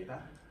actual data.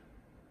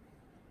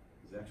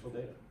 This is actual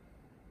data.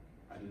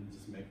 I didn't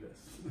just make this.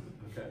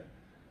 Okay.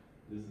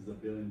 This is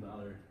 $1 billion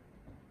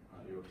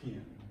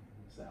European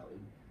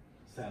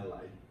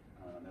satellite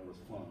that was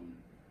flown.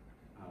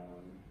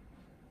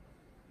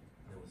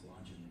 That was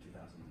launched in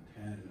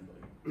 2010, I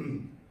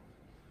believe.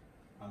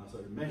 So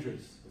it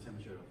measures the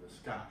temperature of the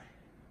sky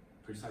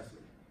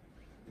precisely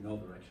in all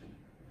directions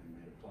and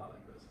made a plot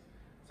like this.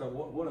 So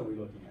what are we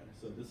looking at?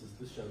 So this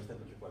shows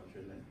temperature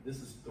fluctuation, and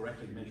this is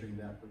directly measuring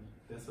that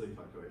density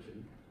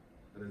fluctuation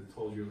that I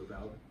told you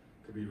about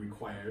to be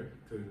required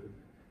to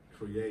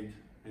create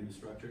any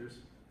structures,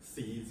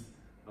 seeds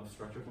of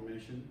structure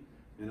formation,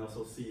 and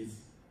also seeds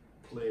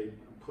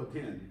put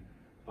in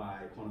by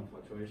quantum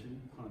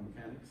fluctuation, quantum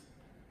mechanics.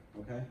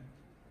 Okay?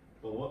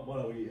 But what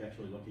are we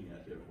actually looking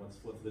at here? What's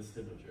this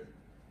temperature?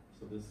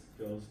 So this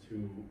goes to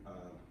too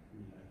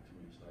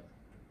many slides.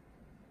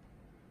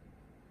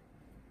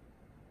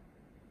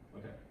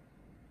 Okay.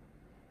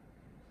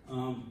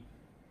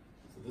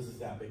 So this is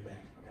that Big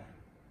Bang. Okay.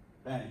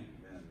 Bang,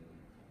 and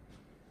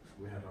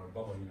we have our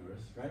bubble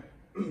universe, right?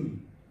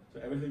 So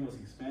everything was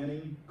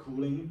expanding,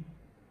 cooling.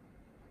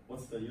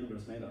 What's the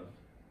universe made of?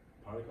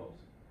 Particles,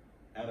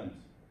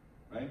 atoms,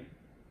 right?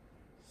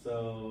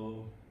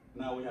 So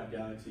now we have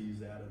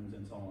galaxies, atoms,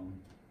 and so on.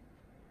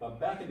 But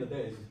back in the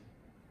days,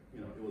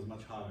 it was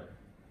much hotter,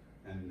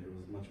 and it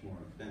was much more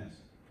dense,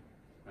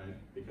 right?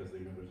 Because the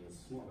universe was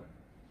smaller.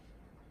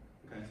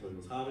 Okay, so it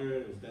was hotter,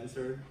 it was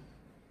denser,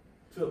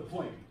 to a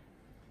point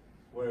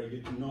where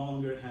you no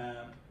longer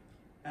have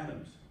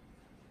atoms.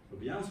 But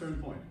beyond a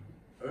certain point,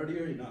 early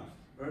enough,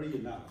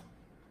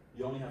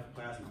 you only have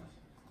plasmas.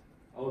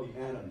 All the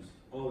atoms,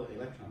 all the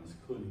electrons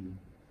couldn't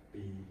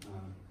be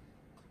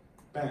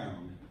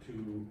bound to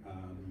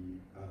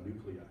the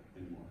nuclei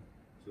anymore.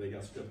 So they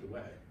got stripped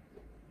away,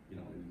 in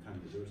kind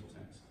of universal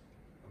sense.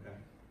 Okay?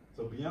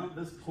 So beyond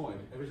this point,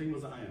 everything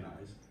was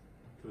ionized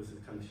to its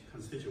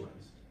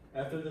constituents.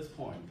 After this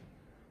point,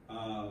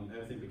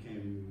 everything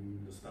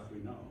became the stuff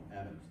we know,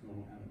 atoms,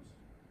 normal atoms.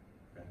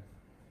 Okay?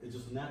 It's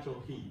just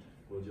natural heat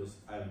will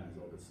just ionize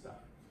all this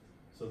stuff.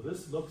 So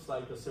this looks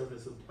like the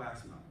surface of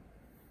plasma,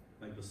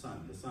 like the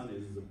sun. The sun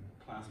is a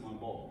plasma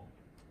ball,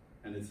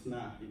 And it's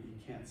not, you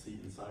can't see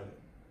inside it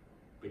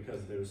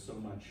because there's so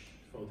much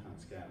photon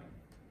scatter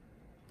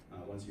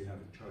once you have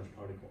charged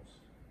particles.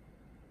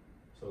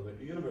 So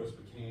the universe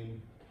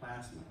became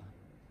plasma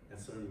at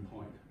a certain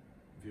point,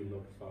 if you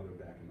look farther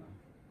back enough.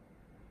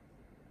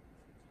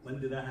 When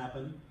did that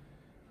happen?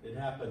 It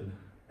happened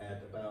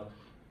at about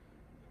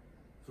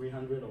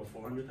 300 or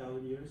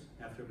 400,000 years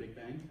after Big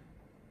Bang.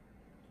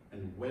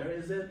 And where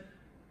is it?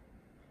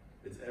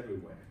 It's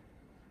everywhere,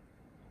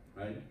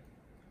 right?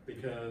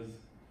 Because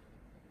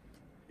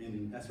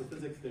in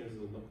astrophysics, there's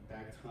a look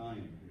back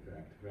time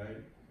effect, right?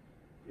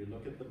 You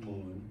look at the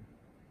moon,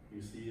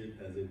 you see it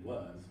as it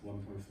was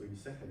 1.3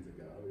 seconds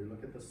ago. You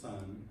look at the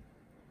sun,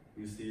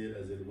 you see it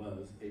as it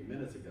was 8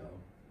 minutes ago.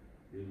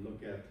 You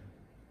look at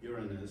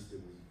Uranus,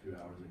 it was a few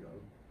hours ago,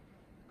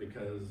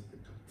 because it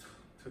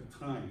took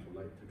time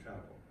for light to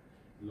travel.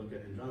 You look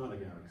at Andromeda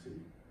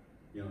Galaxy,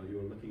 you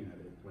were looking at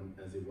it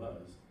as it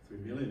was 3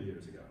 million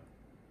years ago,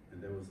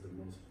 and that was the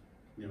most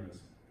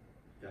nearest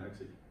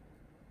galaxy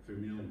 3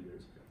 million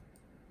years ago.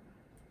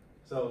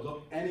 So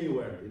look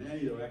anywhere, in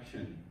any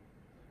direction,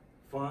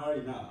 far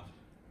enough,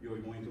 you're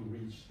going to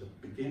reach the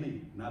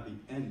beginning, not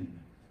the end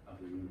of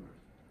the universe.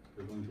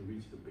 You're going to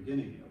reach the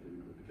beginning of the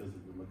universe because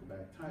of the look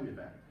back time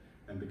effect,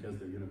 and because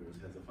the universe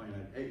has a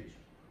finite age.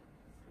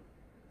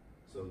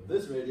 So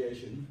this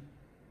radiation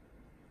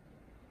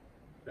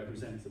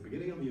represents the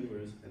beginning of the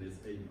universe, and it's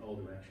in all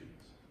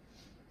directions.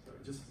 So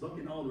just look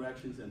in all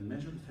directions and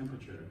measure the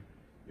temperature.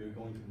 You're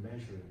going to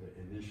measure the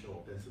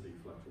initial density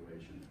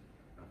fluctuation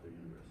of the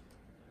universe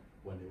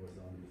when it was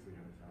only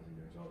 300,000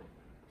 years old.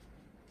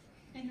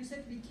 And you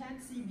said we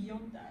can't see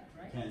beyond that,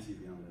 right? Can't see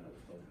beyond that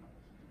with photons.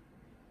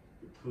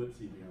 You could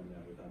see beyond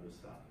that with other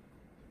stuff.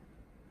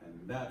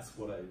 And that's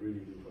what I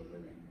really do for a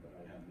living, but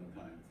I have no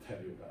time to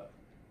tell you about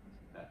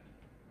that.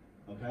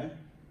 Okay?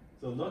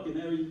 So look in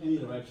any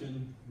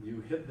direction,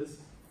 you hit this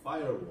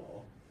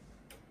firewall.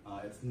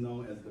 It's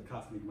known as the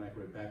cosmic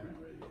microwave background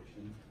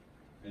radiation.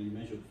 And you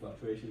measure the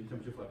fluctuation,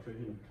 temperature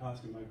fluctuation of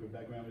cosmic microwave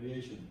background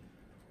radiation.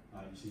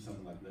 You see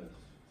something like this.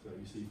 So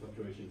you see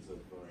fluctuations of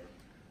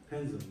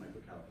tens of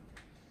microkelvin.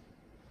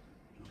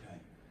 Okay?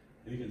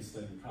 And you can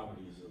study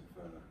properties of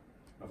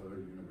the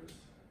early universe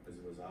as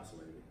it was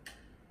oscillating,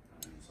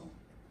 and so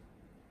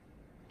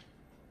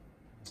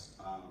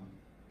on.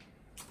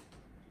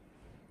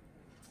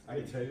 I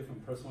can tell you from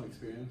personal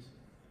experience,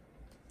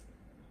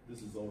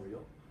 this is all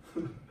real.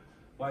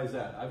 Why is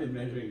that? I've been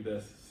measuring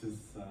this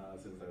since I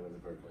was at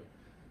Berkeley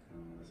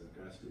as a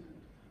grad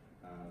student.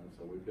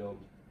 So we built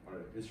our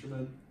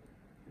instrument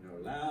in our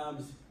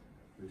labs.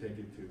 We take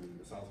it to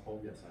the South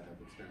Pole. Yes, I have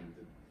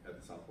experimented at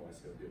the South Pole. I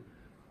still do.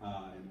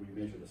 And we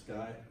measure the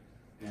sky,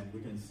 and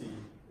we can see.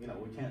 We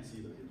can't see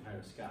the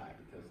entire sky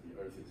because the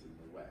Earth is in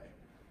the way.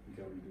 You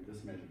can only do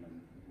this measurement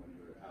when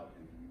you're out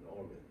in the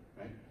orbit,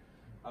 right?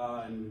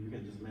 And you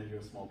can just measure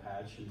a small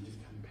patch and just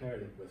compare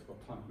it with what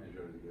Planck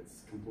measured.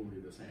 It's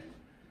completely the same.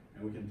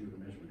 And we can do the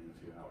measurement in a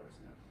few hours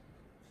now.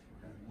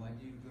 Okay? Why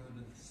do you go to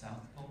the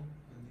South Pole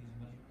for these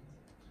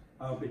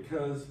measurements?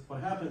 Because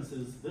what happens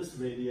is this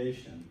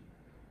radiation,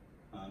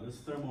 this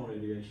thermal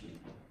radiation,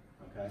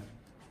 okay,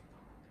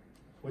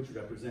 which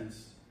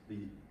represents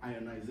the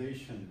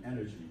ionization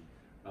energy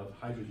of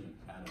hydrogen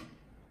atom,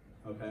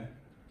 okay,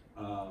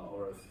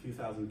 or a few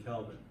thousand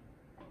Kelvin,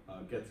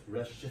 gets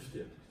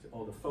redshifted.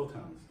 All the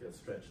photons get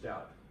stretched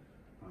out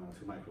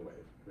to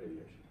microwave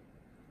radiation.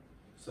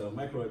 So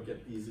microwave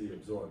get easily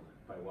absorbed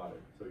by water.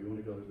 So you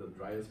want to go to the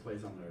driest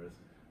place on Earth,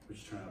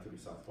 which turned out to be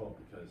South Pole,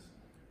 because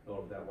all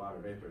of that water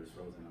vapor is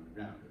frozen on the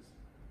ground. It's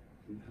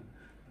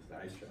the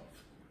ice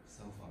shelf.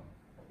 So far.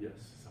 Yes,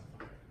 so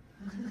far.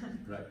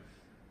 Right.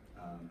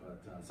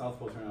 But South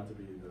Pole turned out to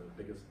be the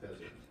biggest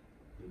desert,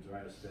 the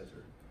driest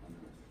desert on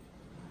Earth.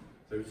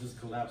 So you just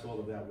collapse all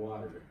of that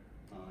water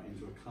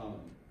into a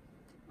column.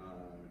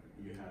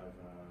 You have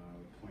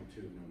 0.2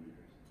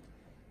 millimeters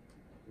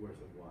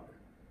worth of water.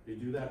 You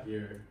do that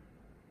here,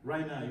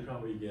 right now you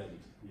probably get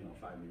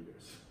 5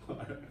 meters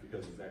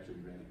because it's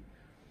actually raining.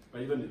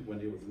 But even when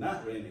it was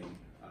not raining,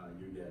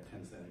 you get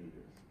 10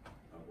 centimeters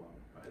of water.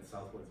 At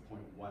South Pole, it's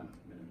 0.1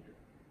 millimeter.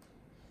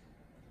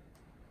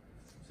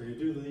 So you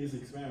do these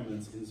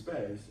experiments in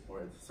space,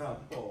 or at the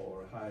South Pole,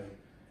 or high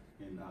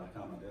in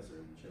Atacama Desert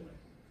in Chile,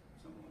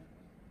 something like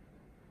that.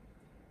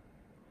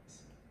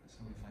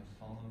 So if I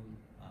follow,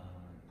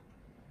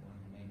 one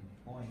of the main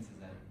points is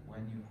that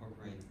when you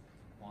incorporate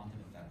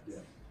quantum effects,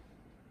 Yeah.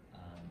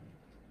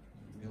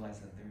 You realize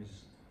that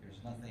there's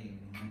nothing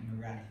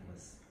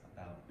miraculous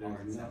about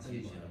our There's nothing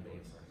acceptation of the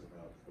miraculous universe.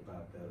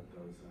 about those.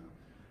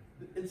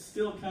 It's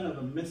still kind of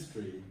a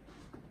mystery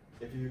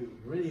if you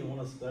really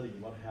want to study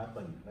what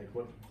happened, like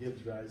what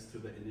gives rise to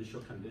the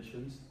initial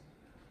conditions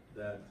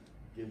that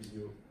gives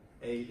you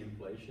a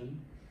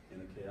inflation in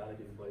a chaotic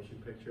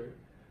inflation picture.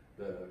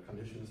 The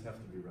conditions have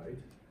to be right,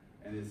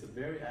 and it's a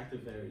very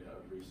active area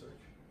of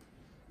research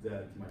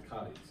that my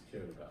colleagues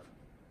cared about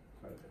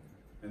quite a bit.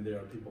 And there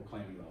are people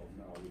claiming, well,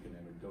 no, we can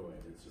never do it.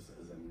 It's just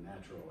as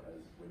unnatural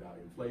as without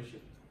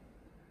inflation.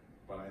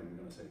 But I'm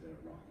going to say they're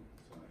wrong.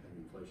 So I think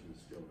inflation is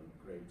still a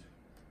great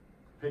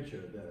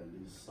picture that at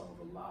least solve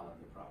a lot of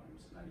the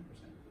problems, 90%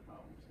 of the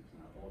problems, if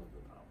not all of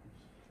the problems.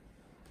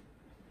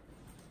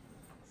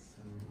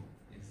 So,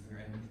 is there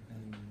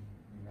anything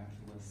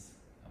miraculous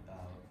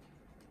about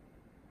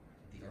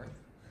the Earth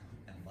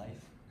and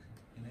life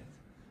in it?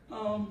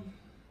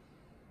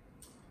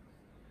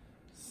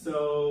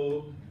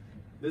 So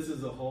this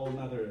is a whole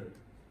nother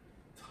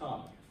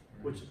talk,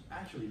 which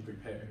actually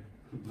prepared,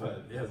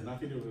 but it has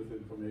nothing to do with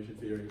information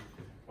theory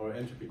or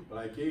entropy. But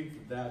I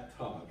gave that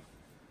talk,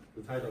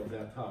 the title of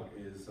that talk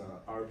is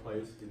Our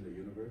Place in the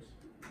Universe,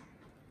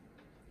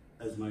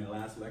 as my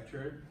last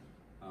lecture,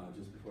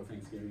 just before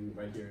Thanksgiving,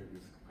 right here in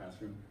this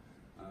classroom,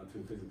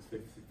 to physics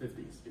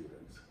 50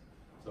 students.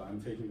 So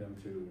I'm taking them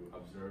to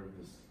observe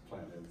these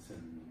planets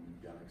and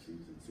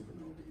galaxies and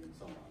supernovae and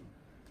so on.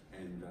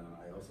 And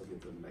I also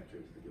give them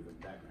lectures to give them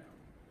background.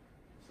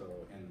 So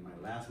in my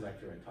last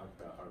lecture, I talked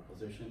about our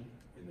position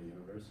in the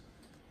universe,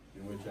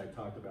 in which I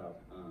talked about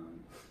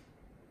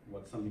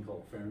what's something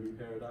called Fermi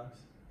paradox.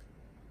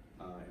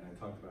 And I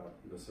talked about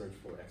the search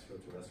for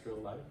extraterrestrial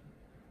life,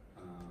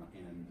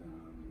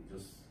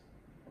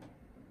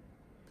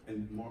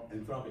 and more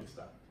anthropic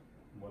stuff.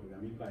 What do I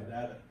mean by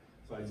that?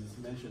 So I just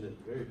mentioned it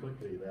very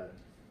quickly that,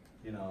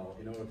 in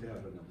order to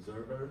have an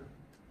observer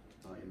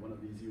in one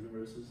of these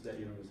universes, that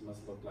universe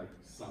must look like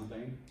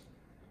something.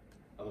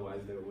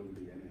 Otherwise, there wouldn't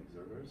be any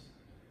observers.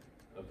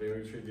 A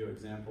very trivial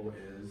example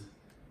is,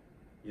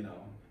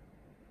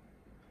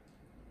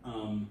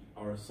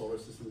 our solar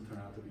system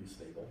turned out to be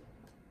stable.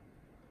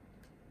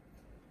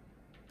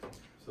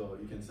 So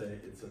you can say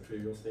it's a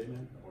trivial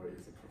statement or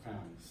it's a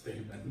profound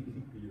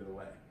statement, either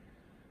way.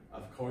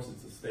 Of course,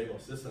 it's a stable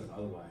system.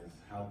 Otherwise,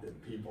 how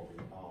did people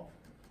evolve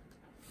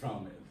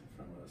from it,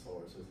 from a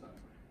solar system?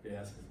 It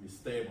has to be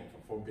stable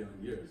for 4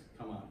 billion years.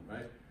 Come on,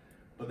 right?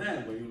 But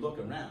then when you look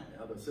around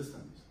at other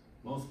systems,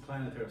 most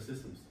planetary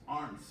systems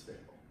aren't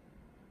stable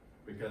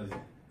because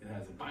it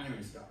has a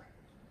binary star.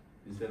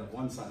 Instead of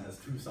one sun, it has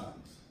 2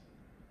 suns,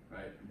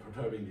 right?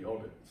 Perturbing the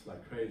orbit. It's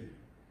like crazy.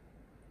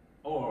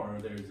 Or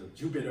there's a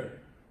Jupiter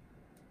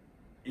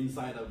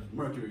inside of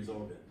Mercury's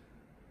orbit,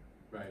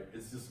 right?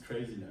 It's just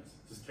craziness,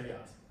 just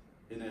chaos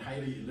in a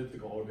highly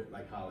elliptical orbit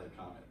like Halley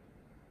Comet.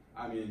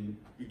 I mean,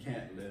 you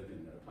can't live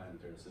in a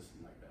planetary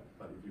system like that.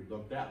 But if you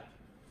looked out,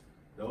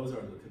 those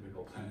are the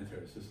typical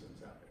planetary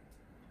systems out there.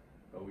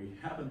 But we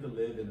happen to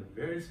live in a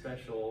very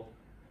special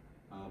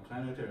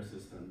planetary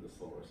system, the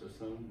solar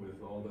system,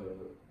 with all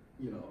the,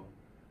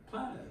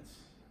 planets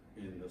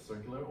in the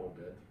circular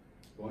orbit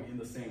going in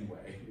the same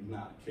way,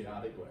 not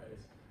chaotic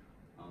ways.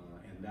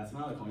 And that's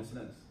not a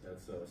coincidence,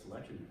 that's a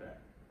selection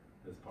effect.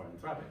 That's part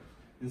anthropic.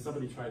 And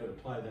somebody tried to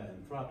apply that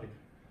anthropic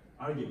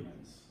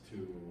arguments to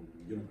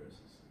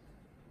universes,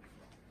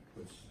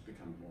 which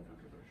becomes more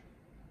controversial.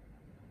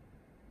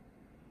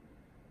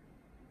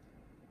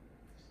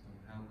 So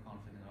how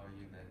confident are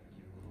you that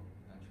you will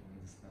eventually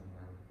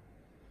discover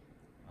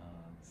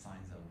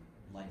signs of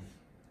life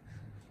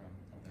from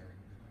other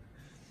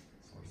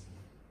sources?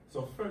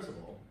 So first of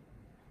all,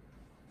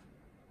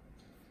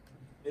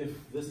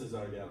 if this is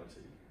our galaxy,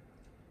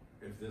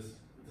 if this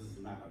is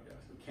not our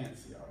galaxy, we can't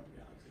see our own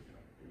galaxy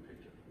in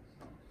pictures.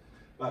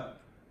 But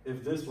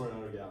if this were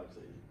our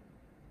galaxy,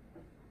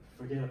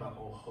 forget about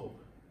all hope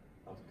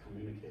of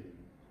communicating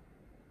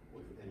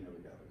with any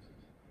other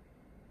galaxies.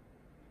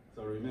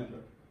 So remember,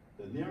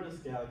 the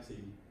nearest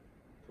galaxy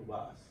to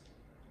us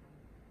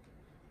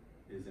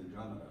is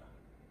Andromeda,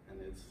 and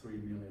it's 3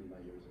 million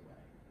light years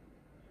away.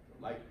 So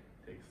light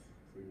takes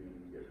 3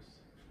 million years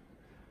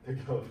to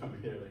go from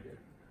here to here.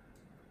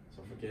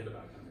 So forget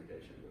about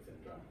communication with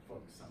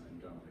folks on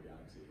Andromeda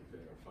Galaxy if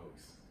there are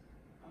folks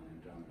on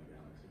Andromeda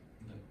Galaxy.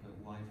 But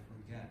why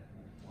forget?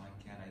 Why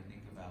can't I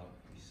think about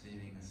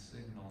receiving a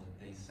signal that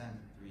they sent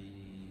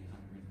 300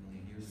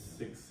 million years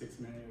ago?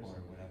 6 million years? Or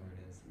whatever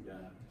it is.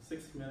 Yeah,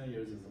 6 million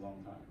years is a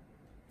long time.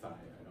 I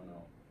don't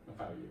know,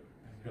 about you.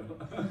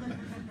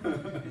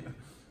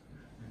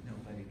 No,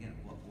 but again,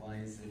 why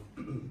is it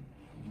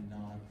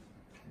not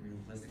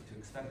realistic to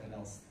expect that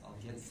I'll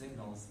get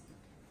signals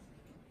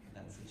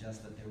that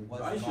suggest that there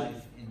was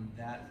life in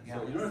that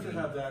galaxy? So in order to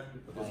have that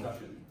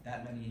discussion,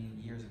 that many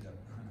years ago.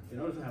 in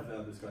order to have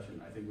that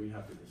discussion, I think we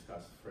have to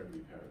discuss Fermi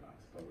paradox,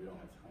 but we don't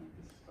have time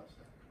to discuss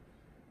that.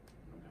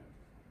 Okay.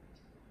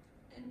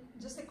 And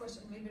just a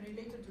question, maybe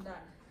related to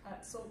that.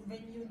 So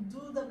when you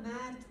do the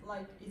math,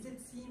 is it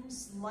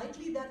seems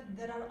likely that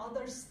there are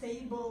other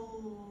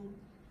stable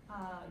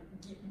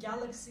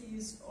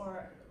galaxies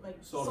or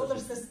solar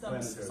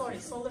systems,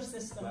 solar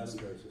systems,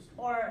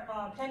 or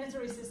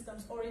planetary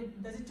systems, or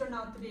does it turn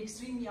out to be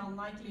extremely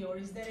unlikely, or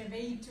is there a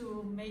way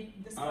to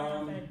make this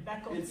kind of a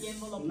back of the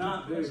envelope? It's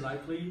not very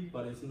likely,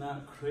 but it's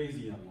not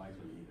crazy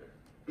unlikely either.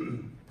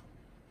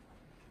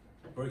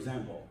 For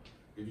example,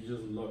 if you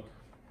just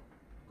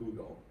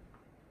Google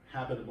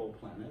habitable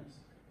planets,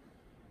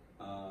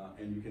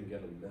 and you can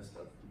get a list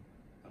of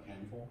a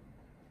handful.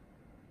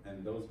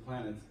 And those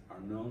planets are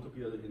known to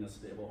be in a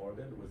stable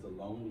orbit with a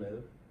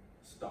long-lived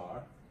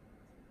star,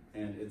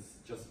 and it's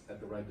just at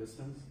the right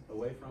distance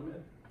away from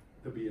it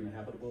to be in a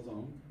habitable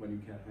zone when you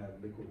can have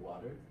liquid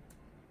water.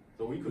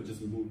 So we could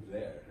just move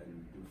there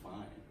and do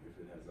fine if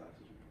it has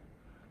oxygen.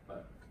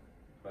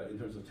 But in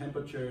terms of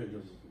temperature, in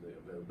terms of the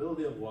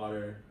availability of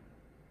water,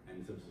 and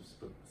in terms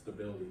of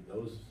stability,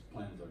 those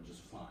planets are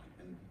just fine.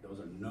 And those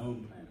are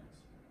known planets.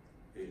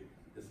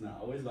 It's not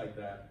always like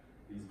that.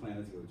 These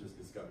planets were just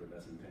discovered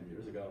less than 10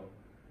 years ago.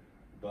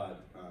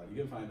 But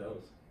you can find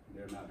those.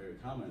 They're not very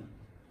common.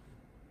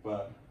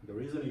 But the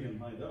reason you can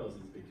find those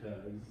is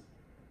because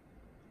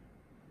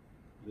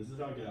this is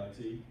our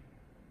galaxy,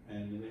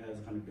 and it has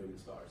 100 billion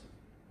stars.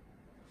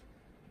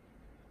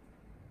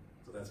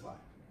 So that's why.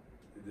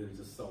 There's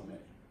just so many.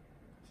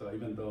 So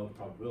even though the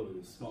probability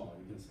is small,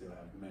 you can still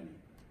have many.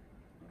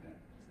 Okay.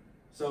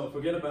 So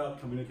forget about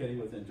communicating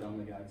with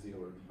Andromeda Galaxy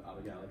or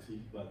other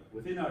galaxies, but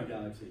within our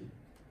galaxy,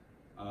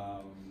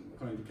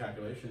 according to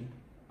calculation,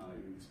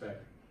 you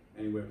expect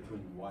anywhere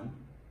between 1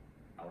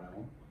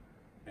 around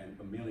and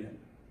 1 million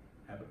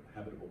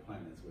habitable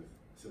planets with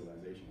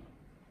civilization on.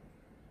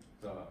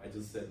 So I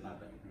just said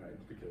nothing, right?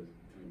 Because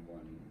between 1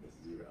 is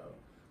 0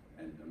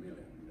 and 1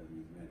 million, that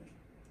means many.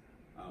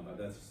 But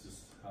that's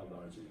just how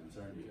large the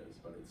uncertainty is.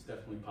 But it's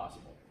definitely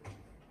possible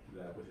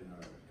that within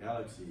our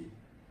galaxy,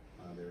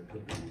 there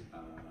could be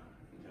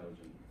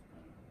intelligent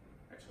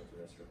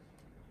extraterrestrials.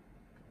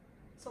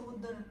 So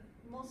would the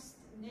most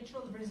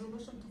natural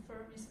resolution to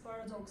Fermi's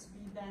paradox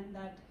be then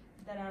that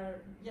there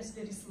are, yes,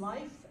 there is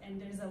life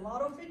and there is a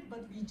lot of it,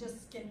 but we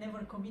just can never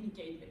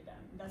communicate with them.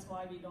 That's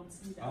why we don't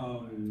see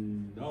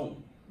them. No.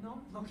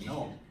 No? Okay.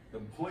 No. The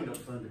point of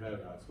Fermi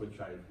paradox, which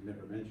I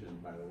never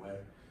mentioned, by the way,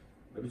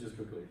 let me just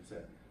quickly say.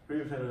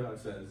 Fermi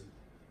paradox says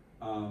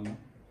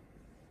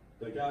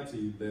the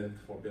galaxy lived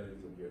for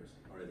billions of years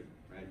already,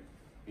 right?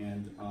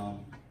 And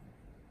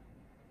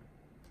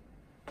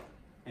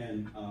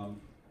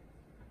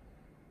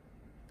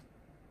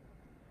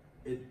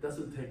it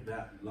doesn't take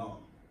that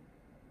long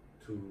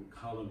to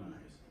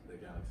colonize the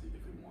galaxy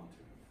if we want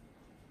to.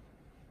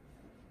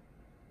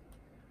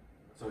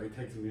 So it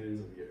takes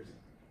millions of years.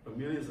 But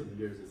millions of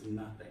years is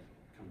nothing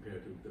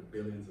compared to the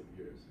billions of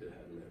years it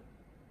had lived.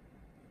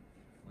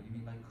 What do you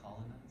mean by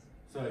colonize?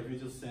 So if you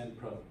just send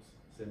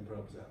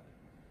probes out.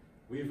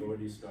 We've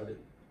already started.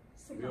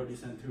 We already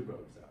sent 2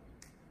 probes out.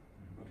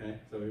 Okay?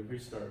 So if we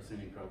start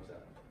sending probes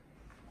out,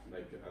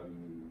 like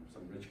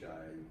some rich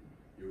guy,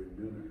 Yuri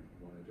Milner,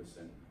 wanted to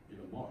send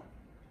even more.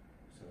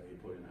 So he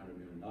put in $100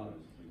 million,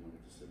 he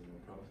wanted to send more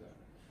probes out.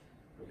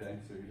 Okay?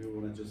 So if you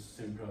want to just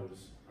send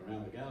probes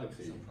around the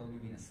galaxy. So probe,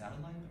 you mean a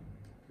satellite?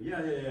 Yeah.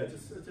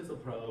 Just a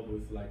probe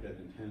with like an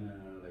antenna,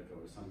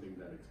 or something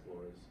that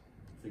explores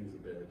things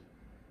a bit.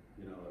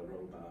 A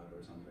robot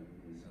or something.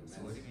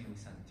 So what do you mean we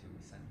sent 2?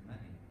 We sent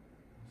many.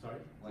 Sorry?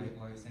 Why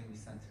are you saying we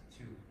sent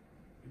 2?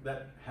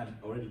 That had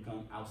already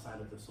gone outside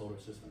of the solar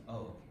system.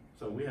 Oh, okay.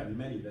 So we have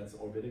many that's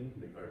orbiting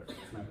the Earth.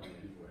 It's not going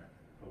anywhere.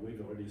 But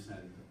we've already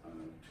sent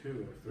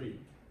 2 or 3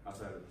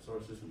 outside of the solar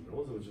system.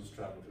 Those will just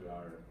travel to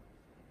our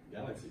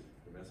galaxy,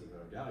 the rest of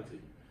our galaxy.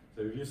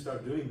 So if you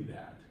start doing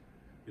that,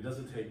 it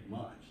doesn't take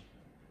much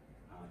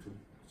to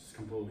just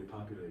completely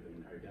populate the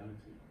entire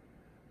galaxy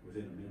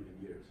within 1 million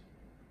years.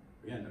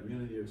 Again, 1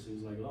 million years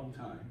seems like a long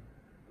time,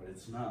 but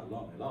it's not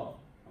long at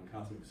all on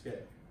cosmic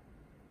scale.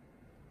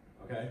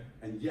 Okay,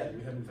 and yet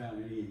we haven't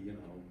found any,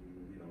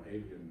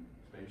 alien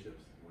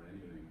spaceships or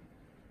anything,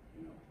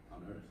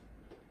 on Earth.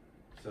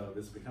 So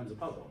this becomes a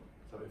puzzle.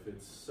 So if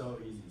it's so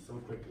easy, so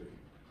quickly,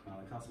 on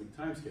a cosmic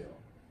timescale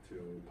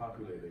to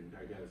populate the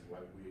entire galaxy,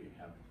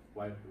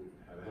 why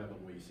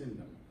haven't we seen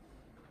them?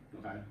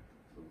 Okay,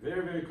 so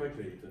very, very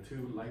quickly, the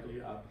 2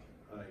 likely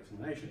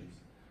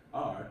explanations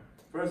are,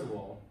 first of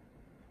all,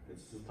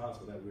 it's just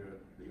possible that we're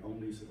the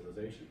only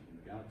civilization in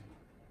the galaxy.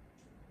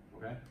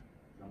 Okay?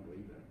 Don't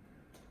believe that.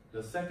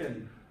 The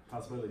second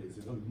possibility is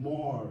even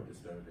more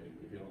disturbing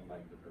if you don't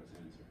like the first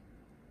answer.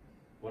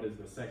 What is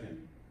the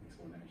second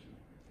explanation?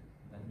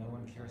 That no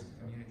one cares to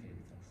communicate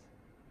with us.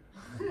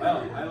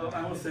 Well,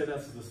 I will say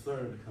that's the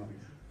third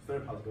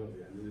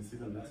possibility, and it's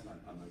even less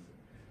unlikely.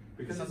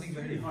 Because There's something it's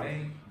very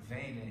really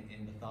vain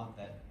in the thought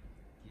that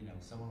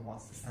someone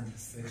wants to send us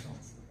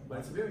signals. But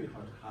it's very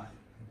hard to hide.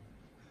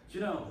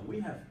 We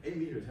have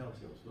 8-meter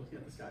telescopes looking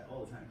at the sky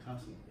all the time,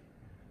 constantly.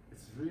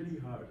 It's really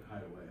hard to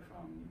hide away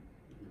from,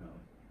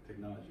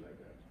 technology like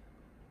that.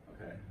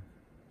 Okay?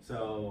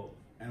 So,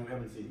 and we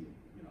haven't seen,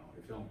 if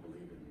you don't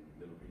believe in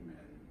Little Green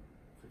Man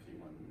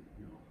 51,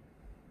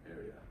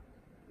 area,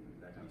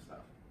 and that kind of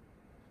stuff.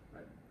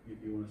 Right?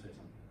 You want to say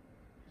something?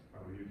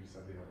 Oh, you just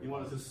said the other. You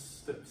wanted to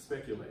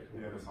speculate.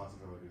 The other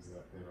possibility is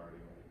that they've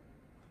already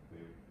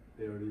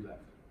They already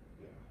left.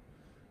 Yeah.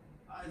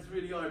 It's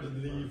really hard to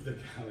leave the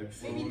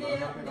galaxy. Maybe they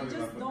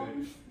just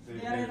don't,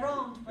 they are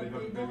around, but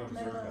they don't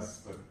let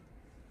us. But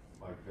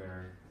like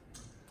they're.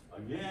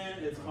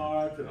 Again, it's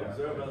hard to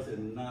observe us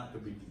and not to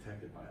be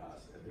detected by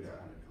us at this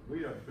point.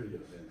 We are pretty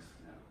advanced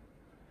now.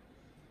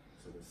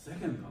 So the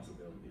second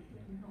possibility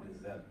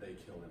is that they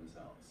kill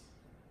themselves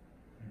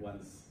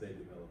once they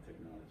develop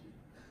technology.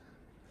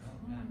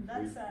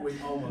 That's sad. We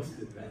almost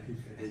did that.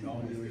 We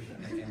almost did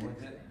that. And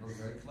we're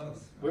very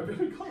close. We're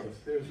very close.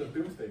 There's a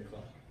doomsday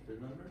clock.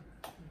 Remember?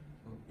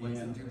 What's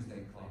the And-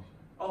 doomsday clock?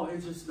 Oh,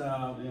 it's just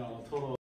total